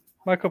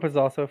 My cup is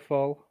also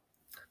full.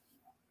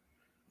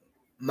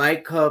 My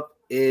cup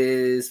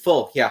is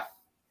full. Yeah.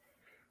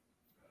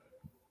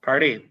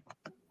 Party.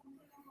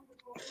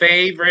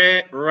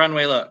 Favorite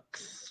runway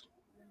looks.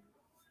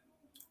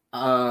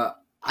 I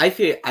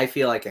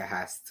feel like it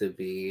has to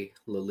be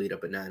Lolita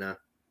Banana.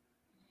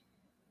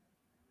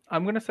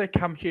 I'm gonna say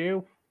Cam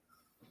Hugh.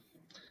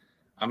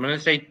 I'm gonna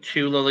say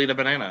 2 Lolita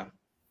Banana.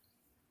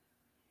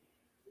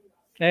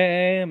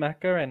 Hey,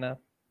 Macarena.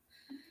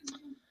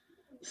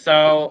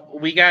 So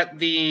we got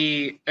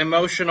the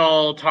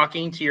emotional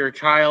talking to your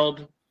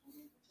child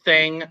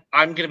thing.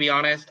 I'm gonna be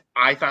honest,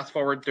 I fast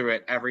forward through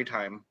it every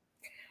time.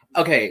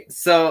 Okay,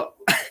 so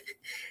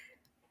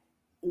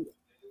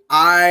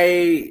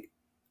I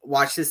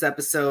watched this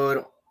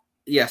episode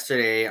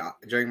yesterday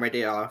during my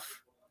day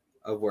off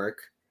of work,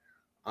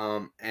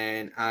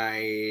 and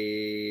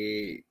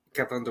I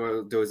kept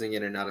on dozing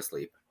in and out of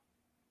sleep.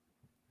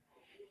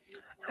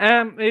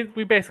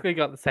 We basically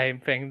got the same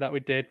thing that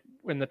we did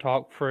in the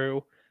talk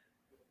through.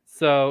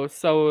 So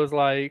was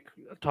like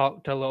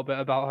talked a little bit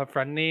about her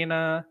friend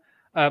Nina.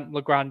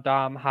 La Grande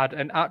Dame had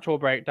an actual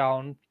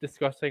breakdown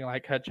discussing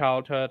like her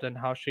childhood and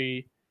how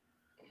she,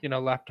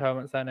 left home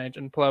at a certain age.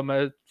 And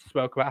Paloma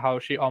spoke about how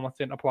she almost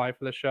didn't apply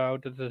for the show.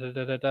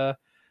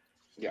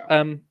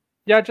 Yeah.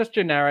 Yeah, just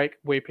generic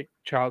weeping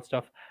child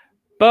stuff.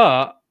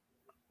 But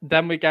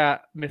then we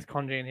get Miss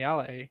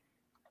Congeniality.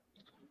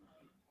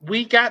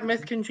 We got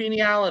Miss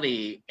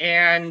Congeniality,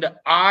 and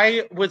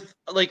I was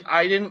like,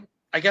 I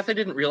guess I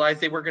didn't realize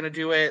they were gonna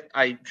do it.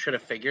 I should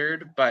have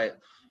figured, but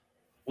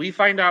we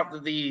find out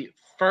that the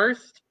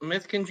first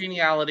Miss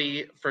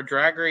Congeniality for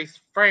Drag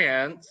Race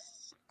France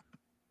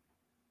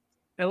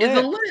is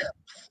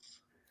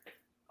Ellipse.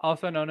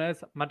 Also known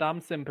as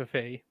Madame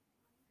Sympathy.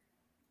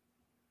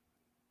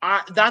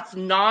 That's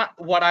not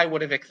what I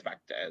would have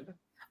expected.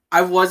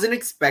 I wasn't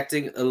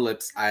expecting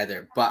Ellipse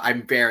either, but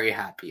I'm very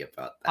happy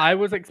about that. I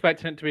was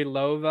expecting it to be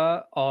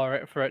Lova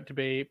or for it to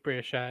be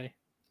Brioche.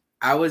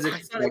 I thought it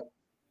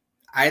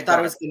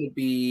was going to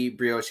be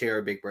Brioche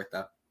or Big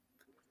Bertha.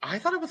 I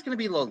thought it was going to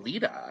be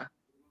Lolita.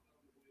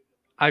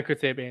 I could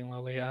see it being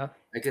Lolita.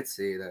 I could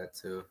see that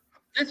too.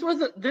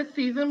 This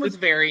season was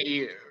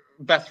very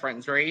best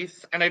friends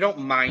race, and I don't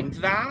mind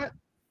that.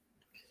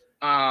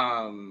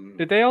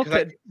 Did they all?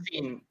 I've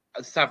seen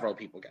several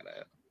people get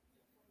it.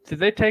 Did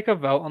they take a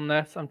vote on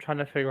this? I'm trying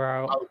to figure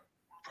out. Oh,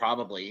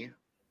 probably.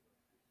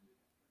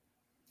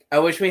 I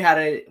wish we had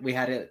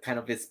it kind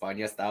of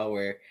Hispania style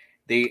where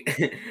they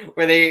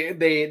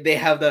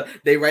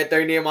they write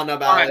their name on the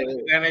ballot.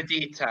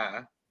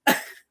 Venedita.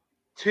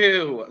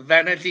 2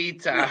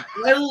 Venedita.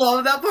 I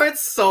love that part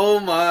so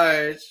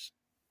much.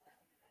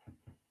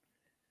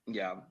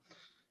 Yeah.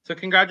 So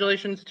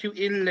congratulations to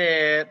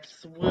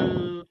Ellipse.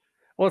 Woo.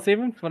 What's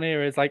even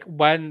funnier is like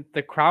when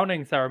the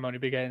crowning ceremony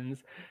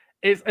begins,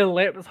 it's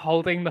Ellipse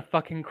holding the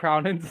fucking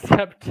crown and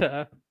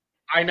scepter.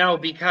 I know,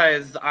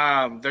 because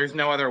there's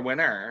no other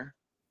winner.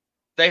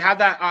 They had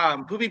that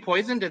Poopy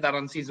Poison did that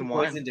on season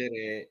 1. Poison did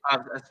it.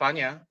 Of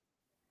España.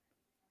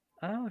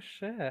 Oh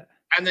shit.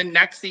 And then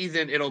next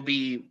season it'll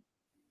be,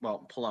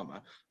 well,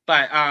 Paloma.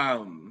 But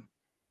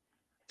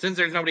since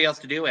there's nobody else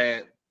to do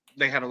it,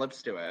 they had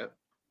Ellipse do it.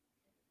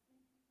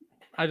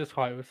 I just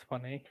thought it was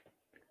funny.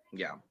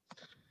 Yeah.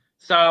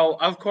 So,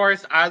 of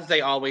course, as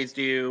they always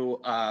do,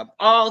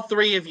 all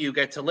 3 of you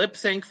get to lip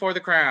sync for the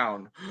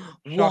crown.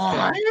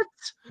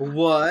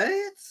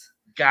 What?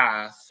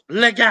 Gasp.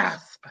 Le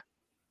gasp.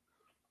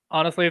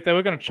 Honestly, if they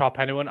were going to chop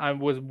anyone, I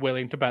was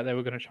willing to bet they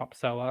were going to chop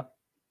Soa.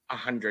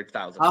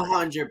 100,000.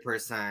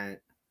 100%.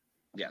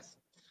 Yes.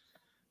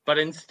 But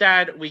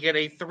instead, we get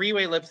a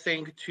 3-way lip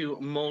sync to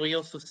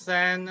Molio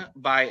Susan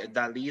by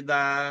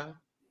Dalida.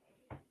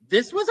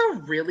 This was a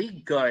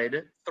really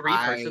good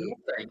 3-person lip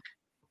sync.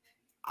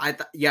 I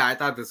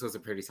thought this was a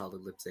pretty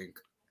solid lip sync.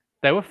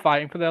 They were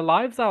fighting for their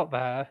lives out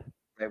there.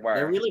 They were.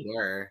 They really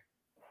were.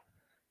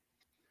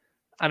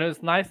 And it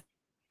was nice.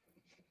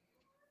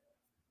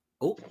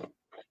 Oh.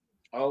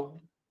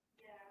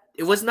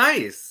 It was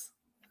nice.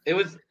 It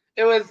was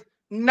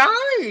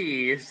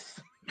nice.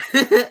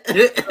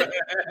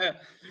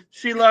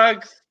 She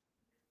looks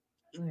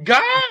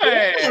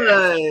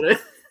good.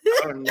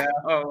 Oh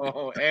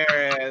no,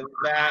 Erin,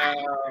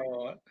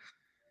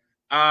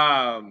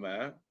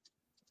 no.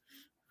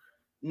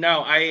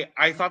 No,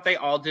 I thought they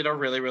all did a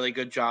really, really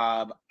good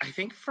job. I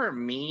think for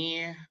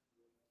me,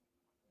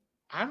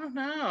 I don't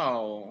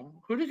know.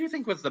 Who did you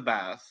think was the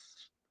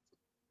best?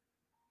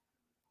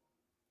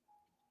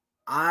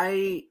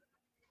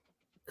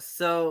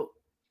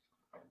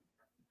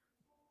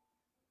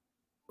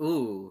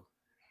 Ooh.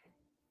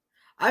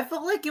 I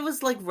felt like it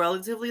was like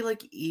relatively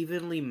like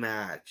evenly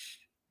matched.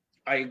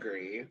 I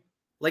agree.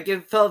 Like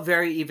it felt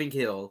very even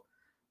kill.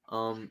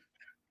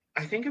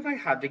 I think if I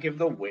had to give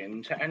the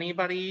win to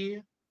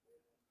anybody,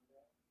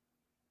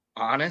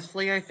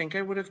 honestly, I think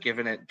I would have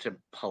given it to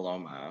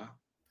Paloma.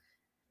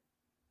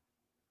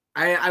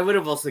 I would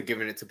have also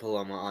given it to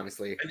Paloma,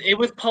 honestly. It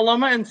was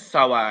Paloma and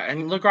Soa,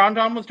 and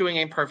Legrandon was doing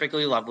a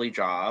perfectly lovely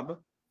job.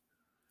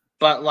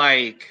 But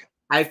like,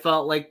 I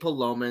felt like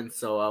Paloma and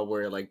Soa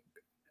were like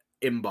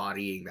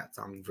embodying that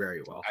song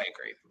very well. I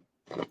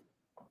agree.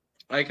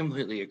 I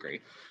completely agree.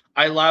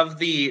 I love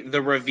the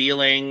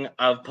revealing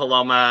of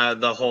Paloma,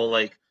 the whole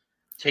like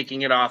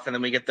taking it off, and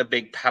then we get the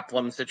big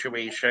peplum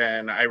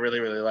situation. I really,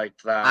 really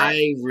liked that.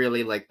 I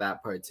really like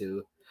that part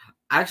too.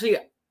 Actually,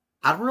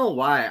 I don't know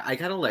why. I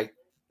kind of like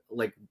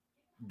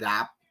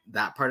that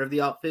part of the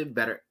outfit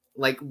better.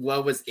 Like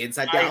what was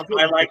inside the outfit.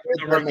 I like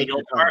the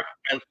reveal part.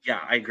 Yeah,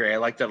 I agree. I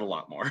liked it a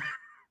lot more.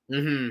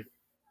 Mm-hmm.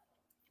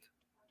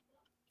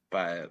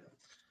 But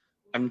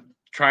I'm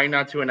trying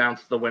not to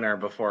announce the winner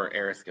before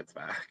Eris gets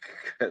back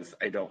because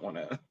I don't want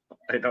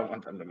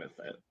them to miss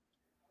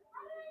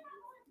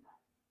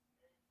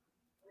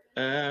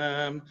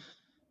it.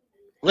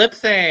 Lip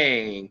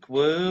sync.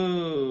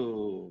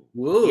 Woo.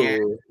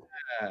 Woo.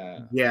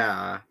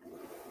 Yeah.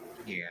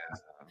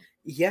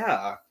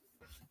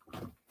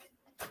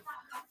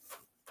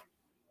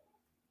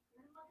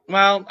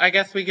 Well, I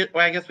guess we can.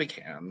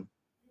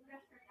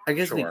 I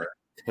guess sure. we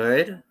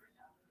could.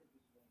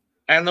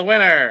 And the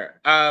winner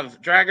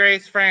of Drag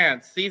Race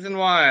France Season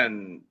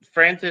 1,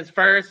 France's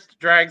first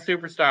drag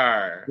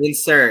superstar.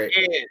 Insert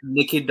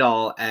Nikki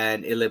Doll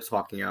and Ellipse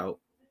walking out.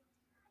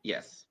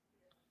 Yes.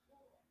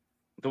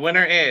 The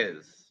winner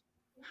is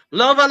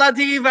Lova La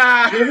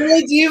Diva! Lova La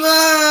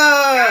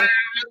Diva!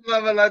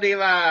 Lova La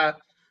Diva!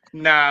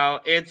 No,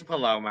 it's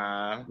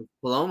Paloma.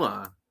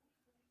 Paloma.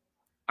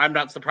 I'm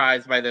not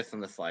surprised by this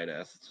in the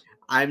slightest.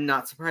 I'm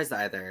not surprised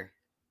either.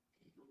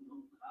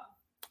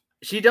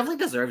 She definitely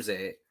deserves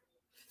it.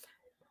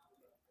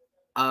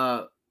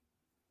 Well,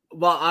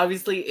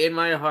 obviously, in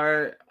my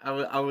heart,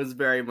 I was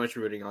very much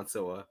rooting on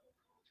Soa.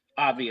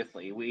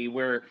 Obviously, we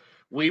were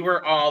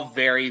all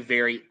very,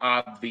 very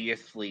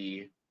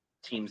obviously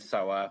Team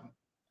Soa.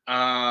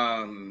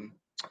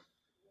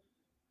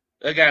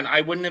 Again, I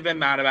wouldn't have been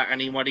mad about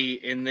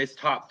anybody in this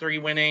top 3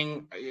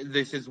 winning.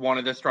 This is one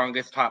of the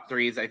strongest top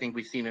 3s I think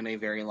we've seen in a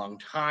very long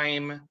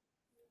time.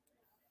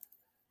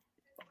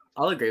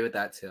 I'll agree with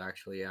that too,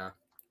 actually, yeah.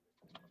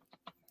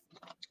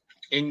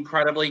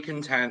 Incredibly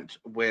content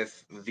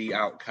with the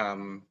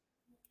outcome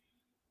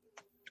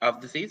of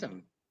the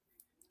season.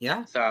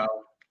 Yeah. So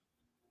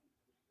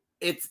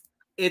it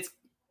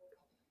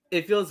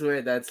feels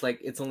weird that it's like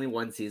it's only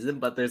one season,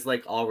 but there's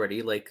like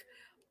already like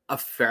a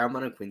fair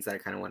amount of queens that I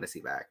kind of want to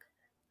see back.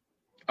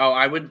 Oh,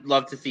 I would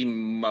love to see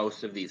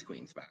most of these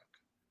queens back.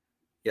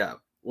 Yeah,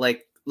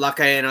 like La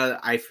Caena,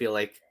 I feel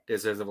like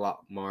deserves a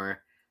lot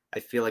more. I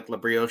feel like La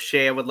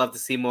Brioche, I would love to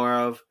see more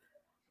of.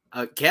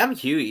 Cam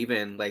Hugh,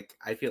 even like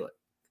I feel like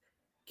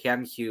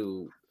Cam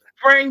Hugh.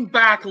 Bring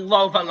back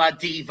Lova La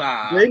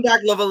Diva. Bring back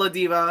Lova La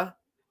Diva.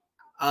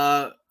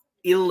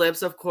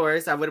 Ellipse, of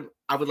course. I would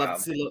love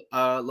to see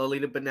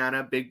Lolita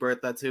Banana, Big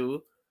Bertha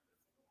too.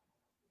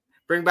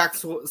 Bring back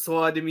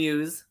Soa de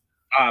Muse.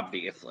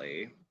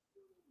 Obviously.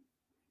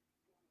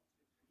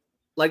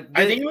 Like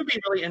I think it would be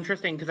really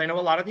interesting because I know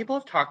a lot of people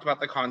have talked about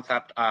the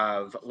concept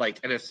of like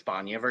an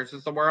España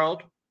versus the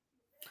world.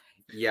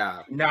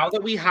 Yeah. Now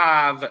that we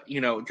have,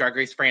 Drag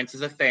Race France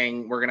is a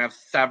thing, we're gonna have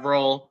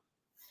several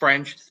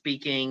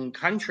French-speaking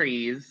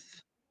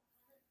countries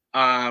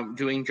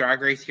doing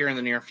Drag Race here in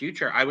the near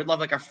future. I would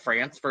love like a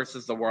France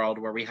versus the world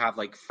where we have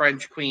like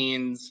French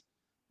queens,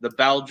 the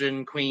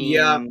Belgian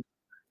queen,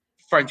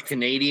 French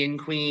Canadian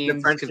queens, the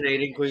French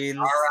Canadian queens.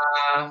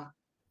 Zara,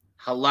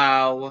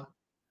 hello.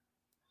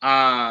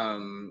 I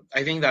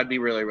think that'd be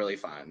really, really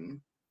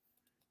fun.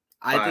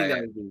 I think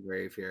that would be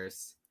very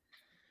fierce.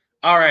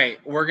 All right,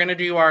 we're gonna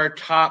do our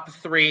top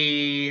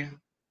 3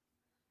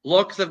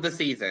 looks of the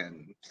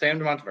season. Sam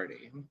de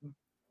Monteverde.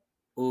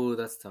 Ooh,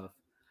 that's tough.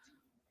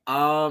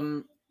 I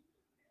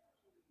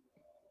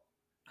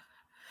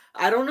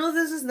don't know if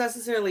this is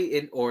necessarily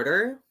in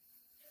order,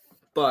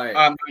 but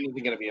I'm not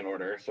even gonna be in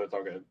order, so it's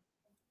all good.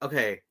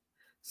 Okay,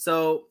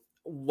 so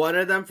one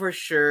of them for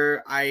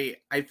sure. I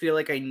feel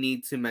like I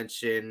need to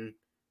mention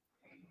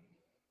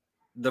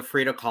the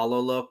Frida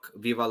Kahlo look,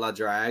 Viva la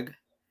Drag,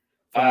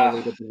 from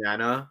Lolita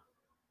Banana.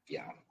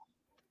 Yeah.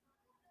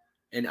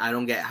 And I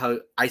don't get how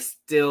I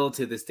still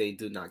to this day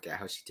do not get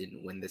how she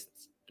didn't win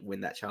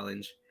that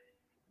challenge.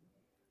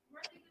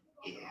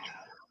 Yeah.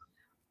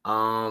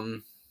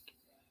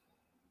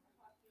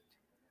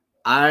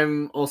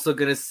 I'm also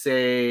gonna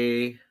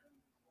say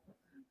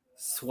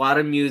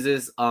Swada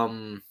Muses.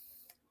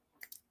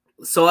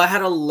 So I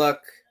had a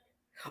look.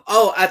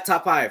 Oh, at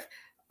top 5.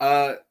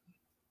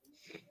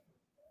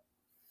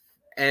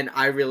 and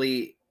I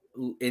really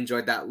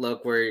enjoyed that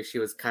look where she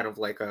was kind of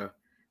like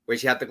where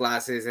she had the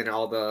glasses and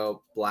all the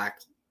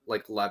black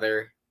like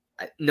leather.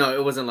 No,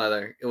 it wasn't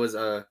leather. It was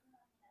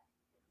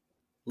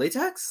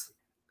latex.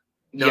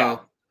 No, Yeah.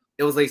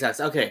 it was latex.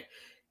 Okay,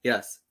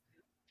 yes,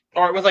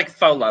 Or it was like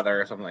faux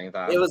leather or something like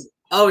that. it was.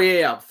 Oh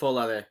yeah, full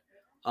leather.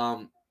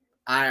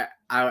 I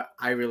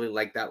really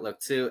like that look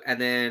too. And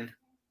then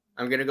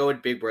I'm gonna go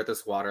with Big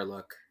Bertha's water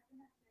look.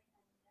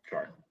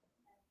 Sure.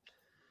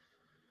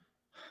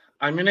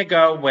 I'm gonna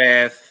go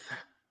with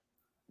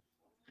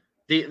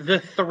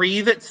the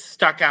three that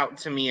stuck out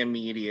to me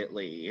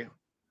immediately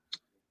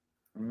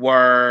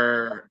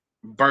were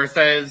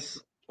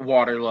Bertha's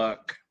water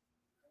look,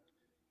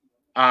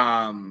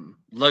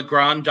 Le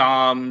Grand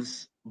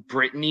Dame's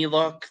Brittany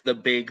look, the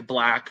big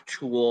black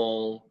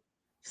tulle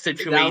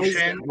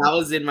situation.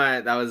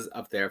 That was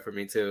up there for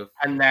me too.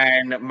 And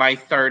then my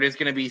third is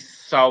gonna be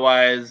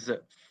Soa's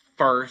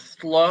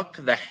first look,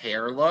 the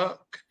hair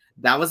look.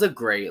 That was a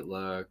great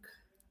look.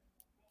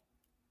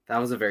 That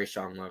was a very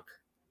strong look.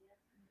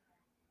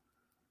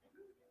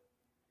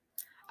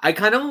 I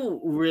kind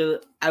of really,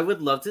 I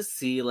would love to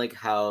see like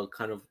how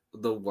kind of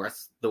the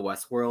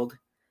Westworld,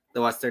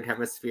 the Western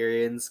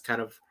Hemispherians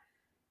kind of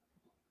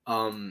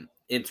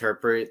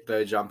interpret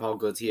the Jean Paul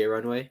Gaultier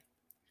runway.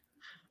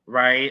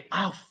 Right.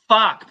 Oh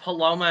fuck.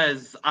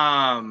 Paloma's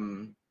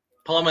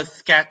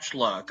sketch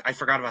look. I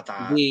forgot about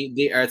that.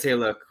 The Arte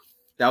look.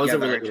 That was a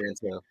really good one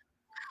too.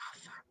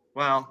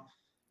 Well,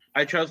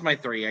 I chose my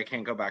three. I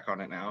can't go back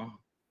on it now.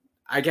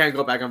 I can't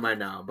go back on mine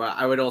now, but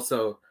I would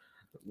also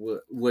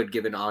would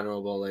give an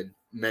honorable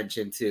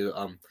mention to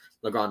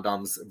Le Grand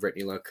Dame's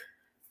Britney look.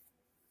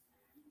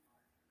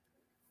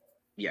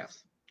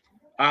 Yes.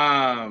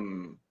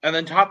 And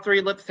then top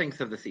three lip syncs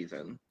of the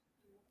season.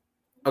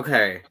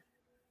 Okay.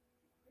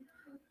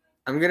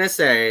 I'm gonna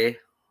say.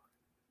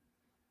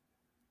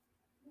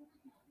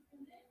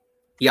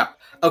 Yeah.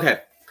 Okay.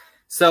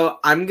 So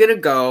I'm gonna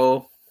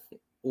go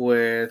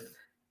with,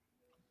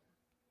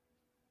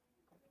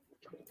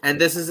 and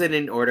this isn't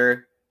in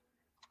order,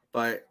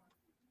 but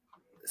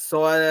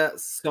Soa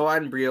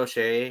and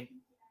Brioche,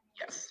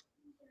 Yes.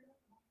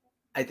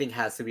 I think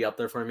has to be up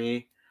there for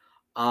me.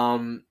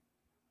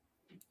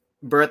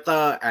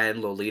 Bertha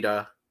and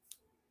Lolita.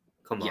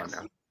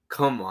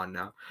 Come on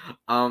now.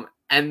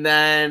 And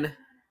then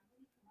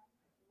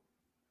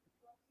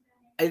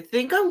I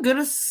think I'm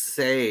gonna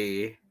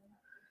say,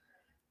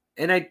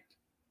 and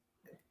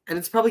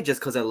it's probably just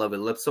because I love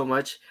Ellipse so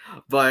much,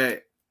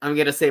 but I'm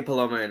gonna say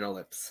Paloma and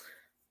Ellipse.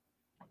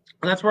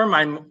 That's where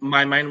my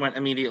mind went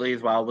immediately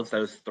as well, with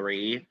those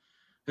three. I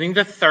think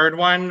the third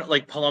one,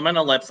 like Paloma and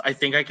Ellipse, I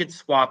think I could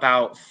swap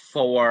out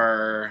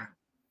for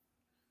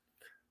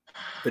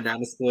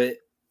Banana Split.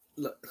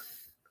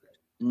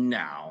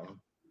 No.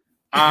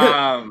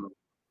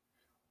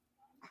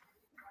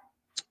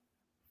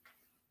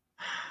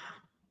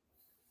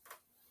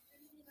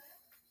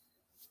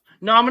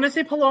 No, I'm gonna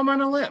say Paloma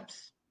and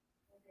Ellipse.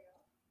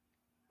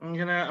 I'm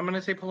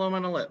gonna say Paloma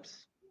and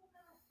Ellipse.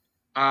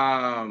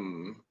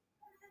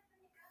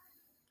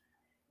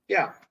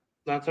 Yeah,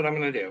 that's what I'm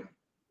gonna do.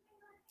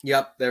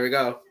 Yep, there we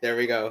go.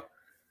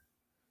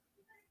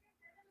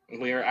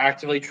 We are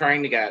actively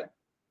trying to get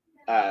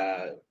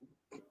Era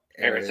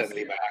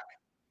 70 back.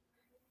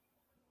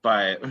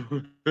 But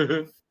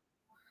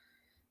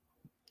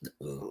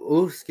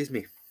oh, excuse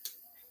me.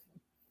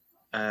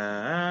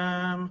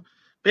 But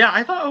yeah,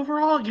 I thought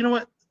overall, you know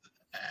what?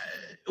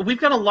 We've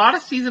got a lot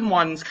of season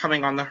ones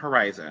coming on the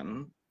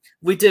horizon.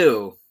 We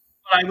do.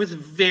 But I was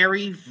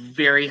very,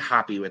 very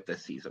happy with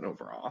this season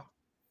overall.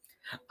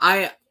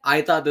 I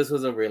thought this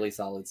was a really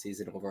solid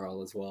season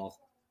overall as well.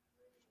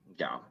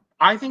 Yeah.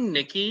 I think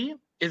Nikki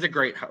is a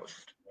great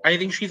host. I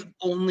think she's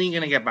only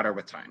going to get better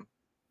with time.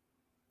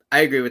 I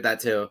agree with that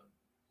too.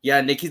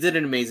 Yeah, Nikki did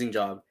an amazing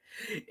job.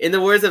 In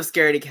the words of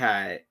Scaredy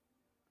Cat,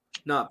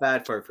 not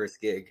bad for her first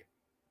gig.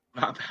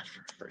 Not bad for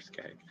her first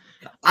gig.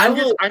 I'm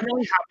really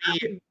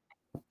happy.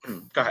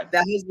 Go ahead.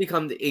 That has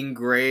become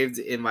engraved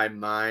in my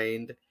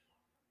mind.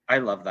 I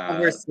love that.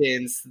 Ever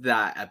since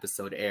that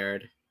episode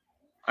aired.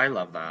 I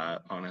love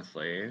that,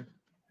 honestly.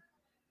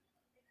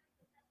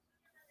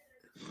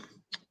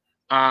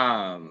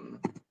 Yeah,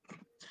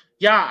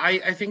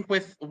 I think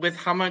with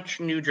how much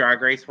new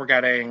Drag Race we're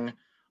getting,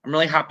 I'm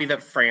really happy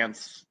that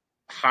France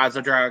has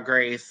a Drag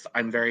Race.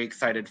 I'm very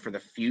excited for the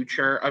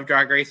future of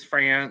Drag Race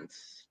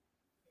France.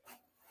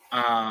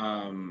 Yeah.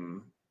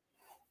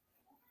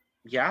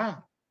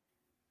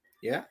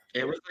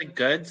 It was a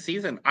good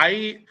season.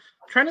 I'm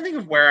trying to think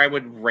of where I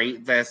would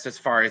rate this as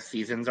far as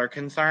seasons are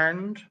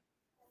concerned.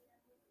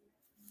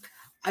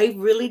 I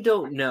really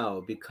don't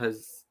know,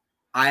 because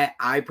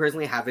I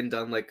personally haven't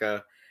done like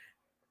a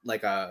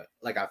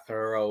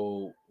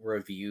thorough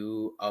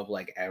review of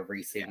like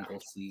every single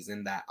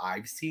season that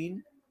I've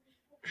seen.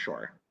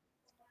 Sure.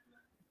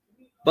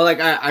 But like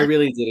I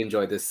really did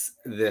enjoy this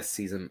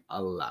season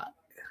a lot.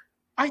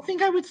 I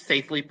think I would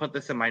safely put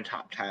this in my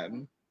top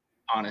 10,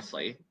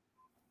 honestly.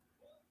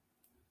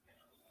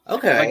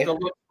 Okay. Like the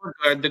looks were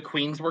good, the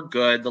queens were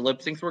good, the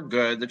lip syncs were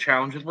good, the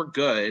challenges were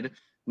good.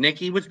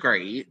 Nikki was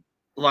great.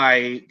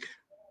 Like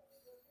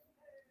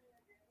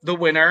the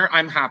winner,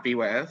 I'm happy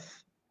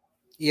with.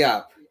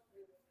 Yeah.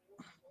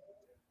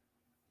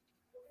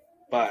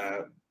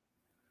 But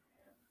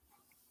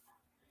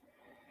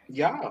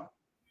yeah,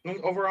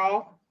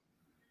 overall,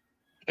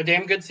 a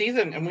damn good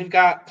season, and we've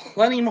got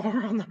plenty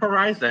more on the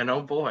horizon.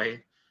 Oh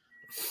boy.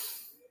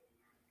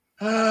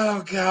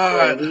 Oh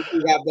god.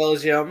 We got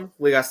Belgium,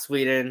 we got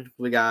Sweden,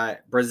 we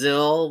got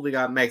Brazil, we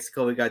got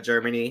Mexico, we got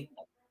Germany.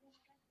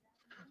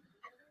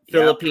 Yep.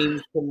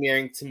 Philippines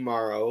premiering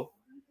tomorrow.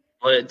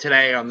 Well,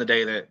 today on the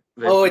day that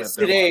it's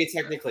today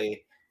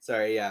technically.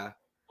 Sorry, yeah.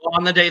 Well,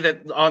 on the day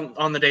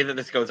that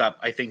this goes up,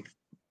 I think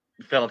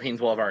Philippines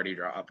will have already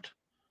dropped.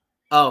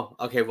 Oh,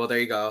 okay. Well, there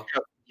you go.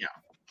 Yeah.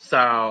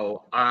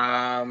 So,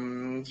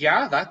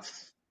 yeah,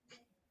 that's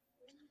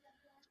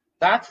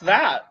that.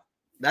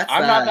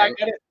 I'm not that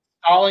good at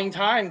stalling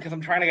time because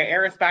I'm trying to get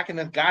Eris back in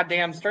this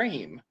goddamn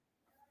stream.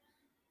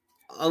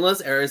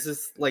 Unless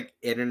Eris's like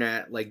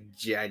internet like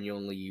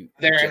genuinely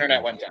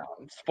internet went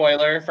down.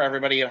 Spoiler for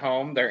everybody at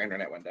home, their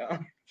internet went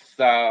down.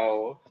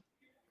 So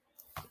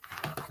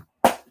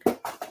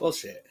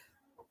bullshit.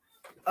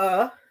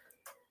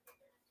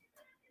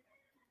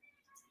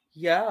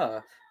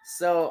 Yeah.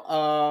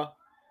 So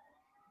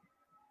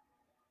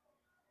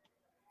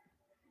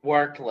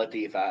work La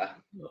Diva.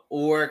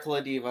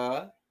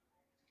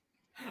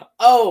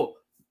 Oh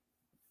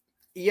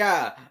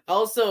yeah. I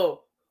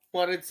also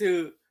wanted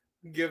to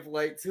give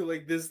light to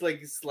like this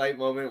like slight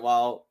moment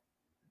while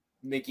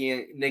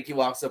Nikki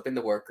walks up in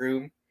the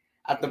workroom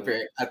at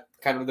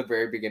kind of the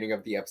very beginning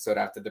of the episode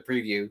after the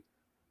preview.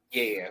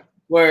 Yeah.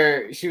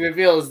 Where she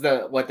reveals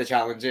what the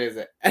challenge is,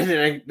 and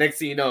then next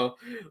thing you know,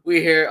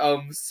 we hear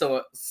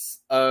so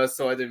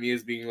the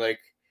Muse being like,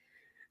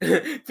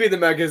 "Puis the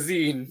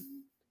magazine,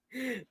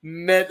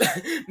 met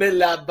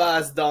la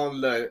base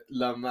dans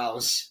la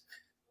marche."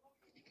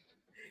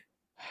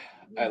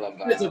 I love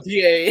that. It's a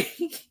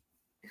PA.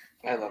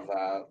 I love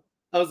that.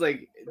 I was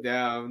like,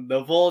 damn,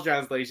 the full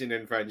translation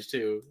in French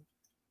too.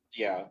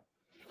 Yeah.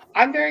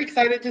 I'm very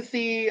excited to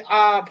see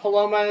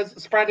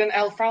Paloma's spread in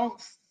Elle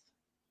France.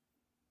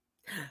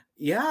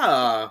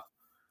 Yeah.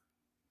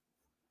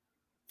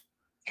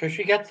 Because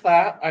she gets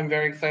that. I'm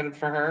very excited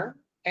for her.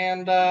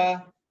 And yeah.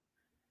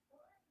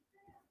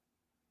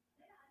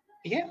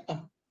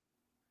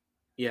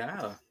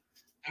 Yeah.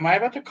 Am I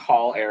about to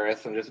call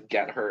Eris and just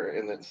get her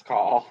in this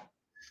call?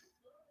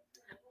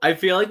 I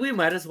feel like we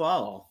might as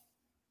well.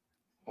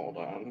 Hold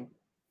on.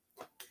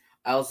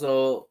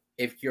 Also,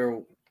 if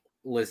you're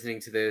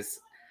listening to this,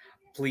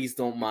 please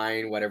don't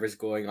mind whatever's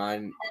going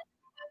on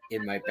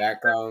in my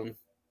background.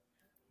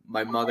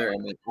 My mother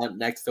and my aunt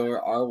next door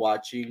are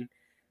watching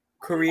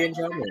Korean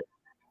drama.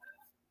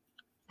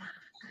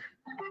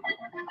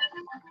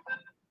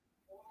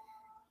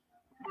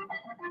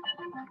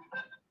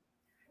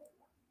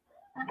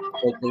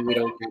 Hopefully we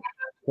don't get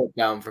put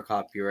down for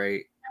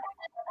copyright.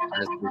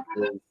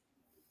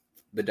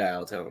 The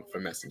dial tone for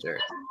Messenger.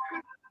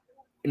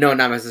 No,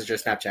 not Messenger,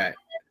 Snapchat.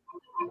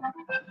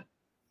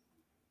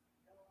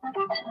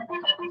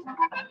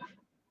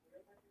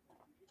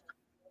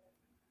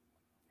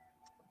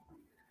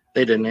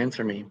 They didn't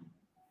answer me.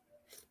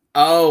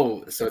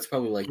 Oh, so it's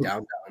probably like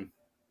down.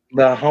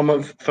 The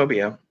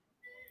homophobia.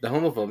 The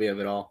homophobia of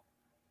it all.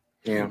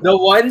 Yeah. The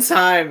one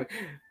time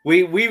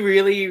we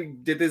really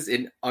did this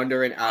in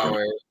under an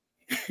hour.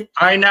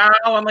 I know.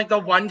 I'm like the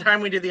one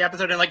time we did the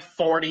episode in like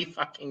 40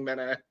 fucking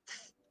minutes.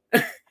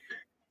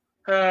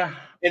 And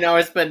now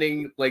we're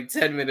spending like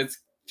 10 minutes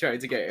trying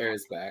to get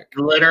Eris back.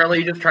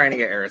 Literally just trying to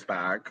get Eris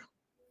back.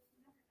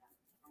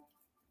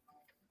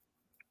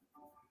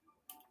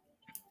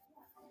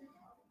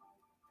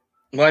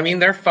 Well, I mean,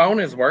 their phone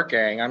is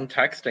working. I'm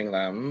texting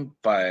them,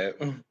 but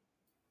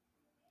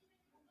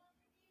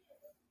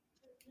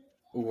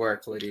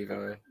work,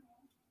 Ladiva.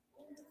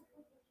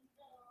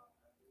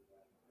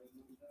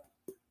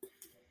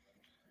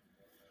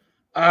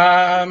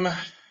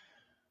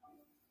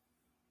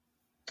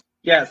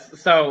 Yes,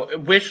 so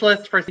wish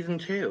list for season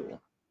 2.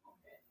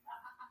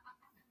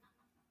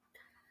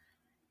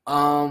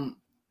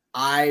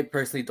 I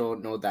personally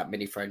don't know that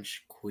many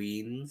French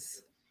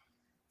queens.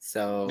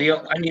 So the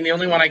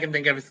only one I can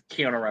think of is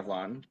Kiona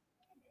Revlon.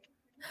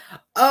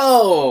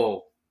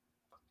 Oh,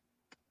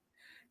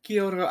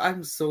 Kiona,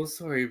 I'm so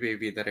sorry,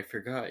 baby, that I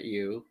forgot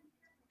you.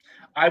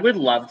 I would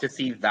love to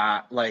see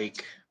that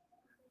like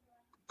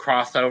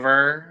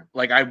crossover.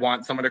 Like I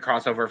want someone to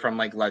cross over from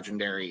like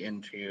Legendary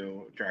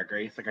into Drag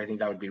Race. Like I think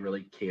that would be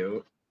really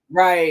cute.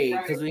 Right,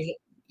 because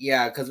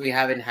we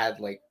haven't had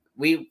like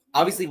we've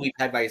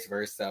had vice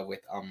versa with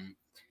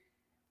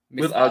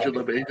with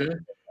Angela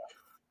Baker.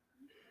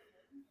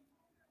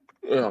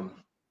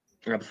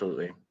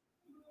 Absolutely.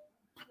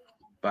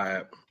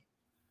 But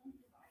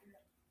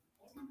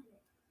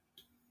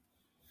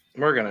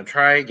we're gonna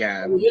try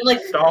again. Even like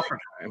stall for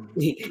time.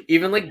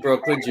 Even like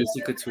Brooklyn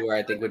Juicy Couture,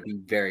 I think would be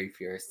very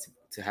fierce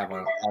to have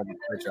on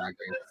a Drag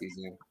Race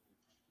season.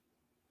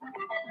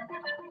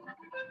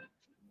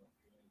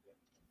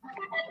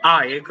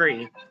 I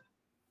agree.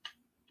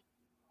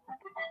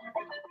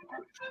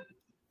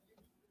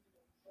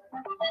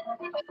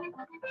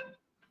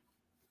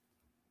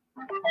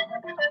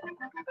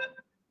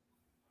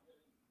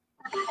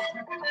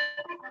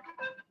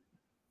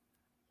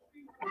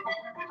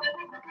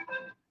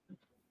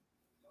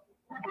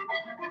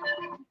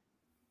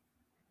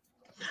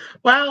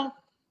 Well,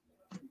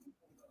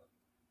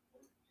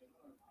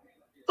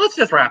 let's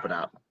just wrap it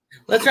up.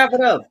 Let's wrap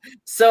it up.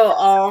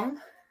 So,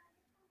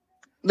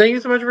 Thank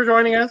you so much for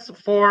joining us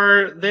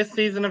for this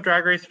season of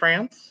Drag Race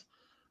France.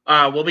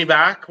 We'll be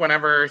back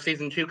whenever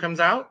season 2 comes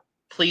out.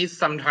 Please,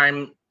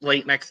 sometime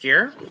late next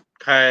year,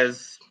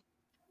 because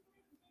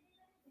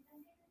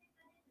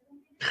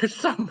there's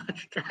so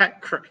much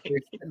Drag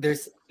Race.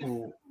 there's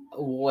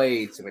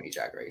way too many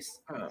Drag Race.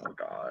 Oh,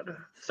 God.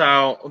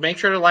 So make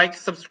sure to like,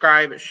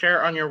 subscribe,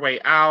 share on your way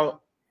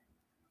out.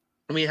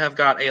 We have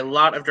got a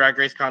lot of Drag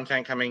Race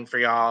content coming for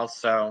y'all,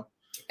 so...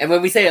 And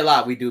when we say a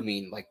lot, we do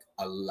mean, like,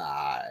 a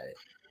lot.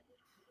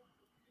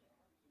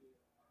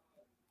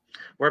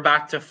 We're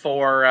back to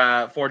four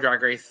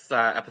Drag Race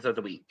episodes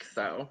a week,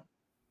 so...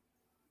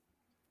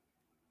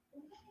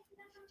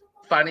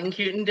 Fun and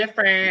cute and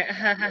different.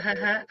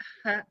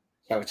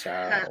 Ciao, ciao.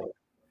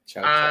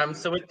 Ciao, ciao.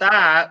 So with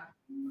that,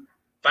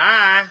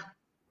 bye.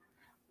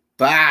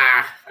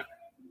 Bye.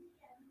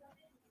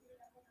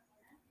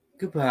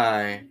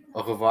 Goodbye.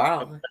 Au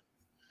revoir.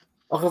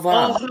 Au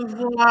revoir. Au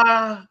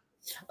revoir.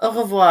 Au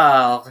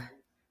revoir.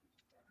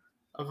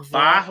 Au revoir.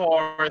 Bye,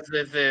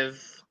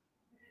 horses.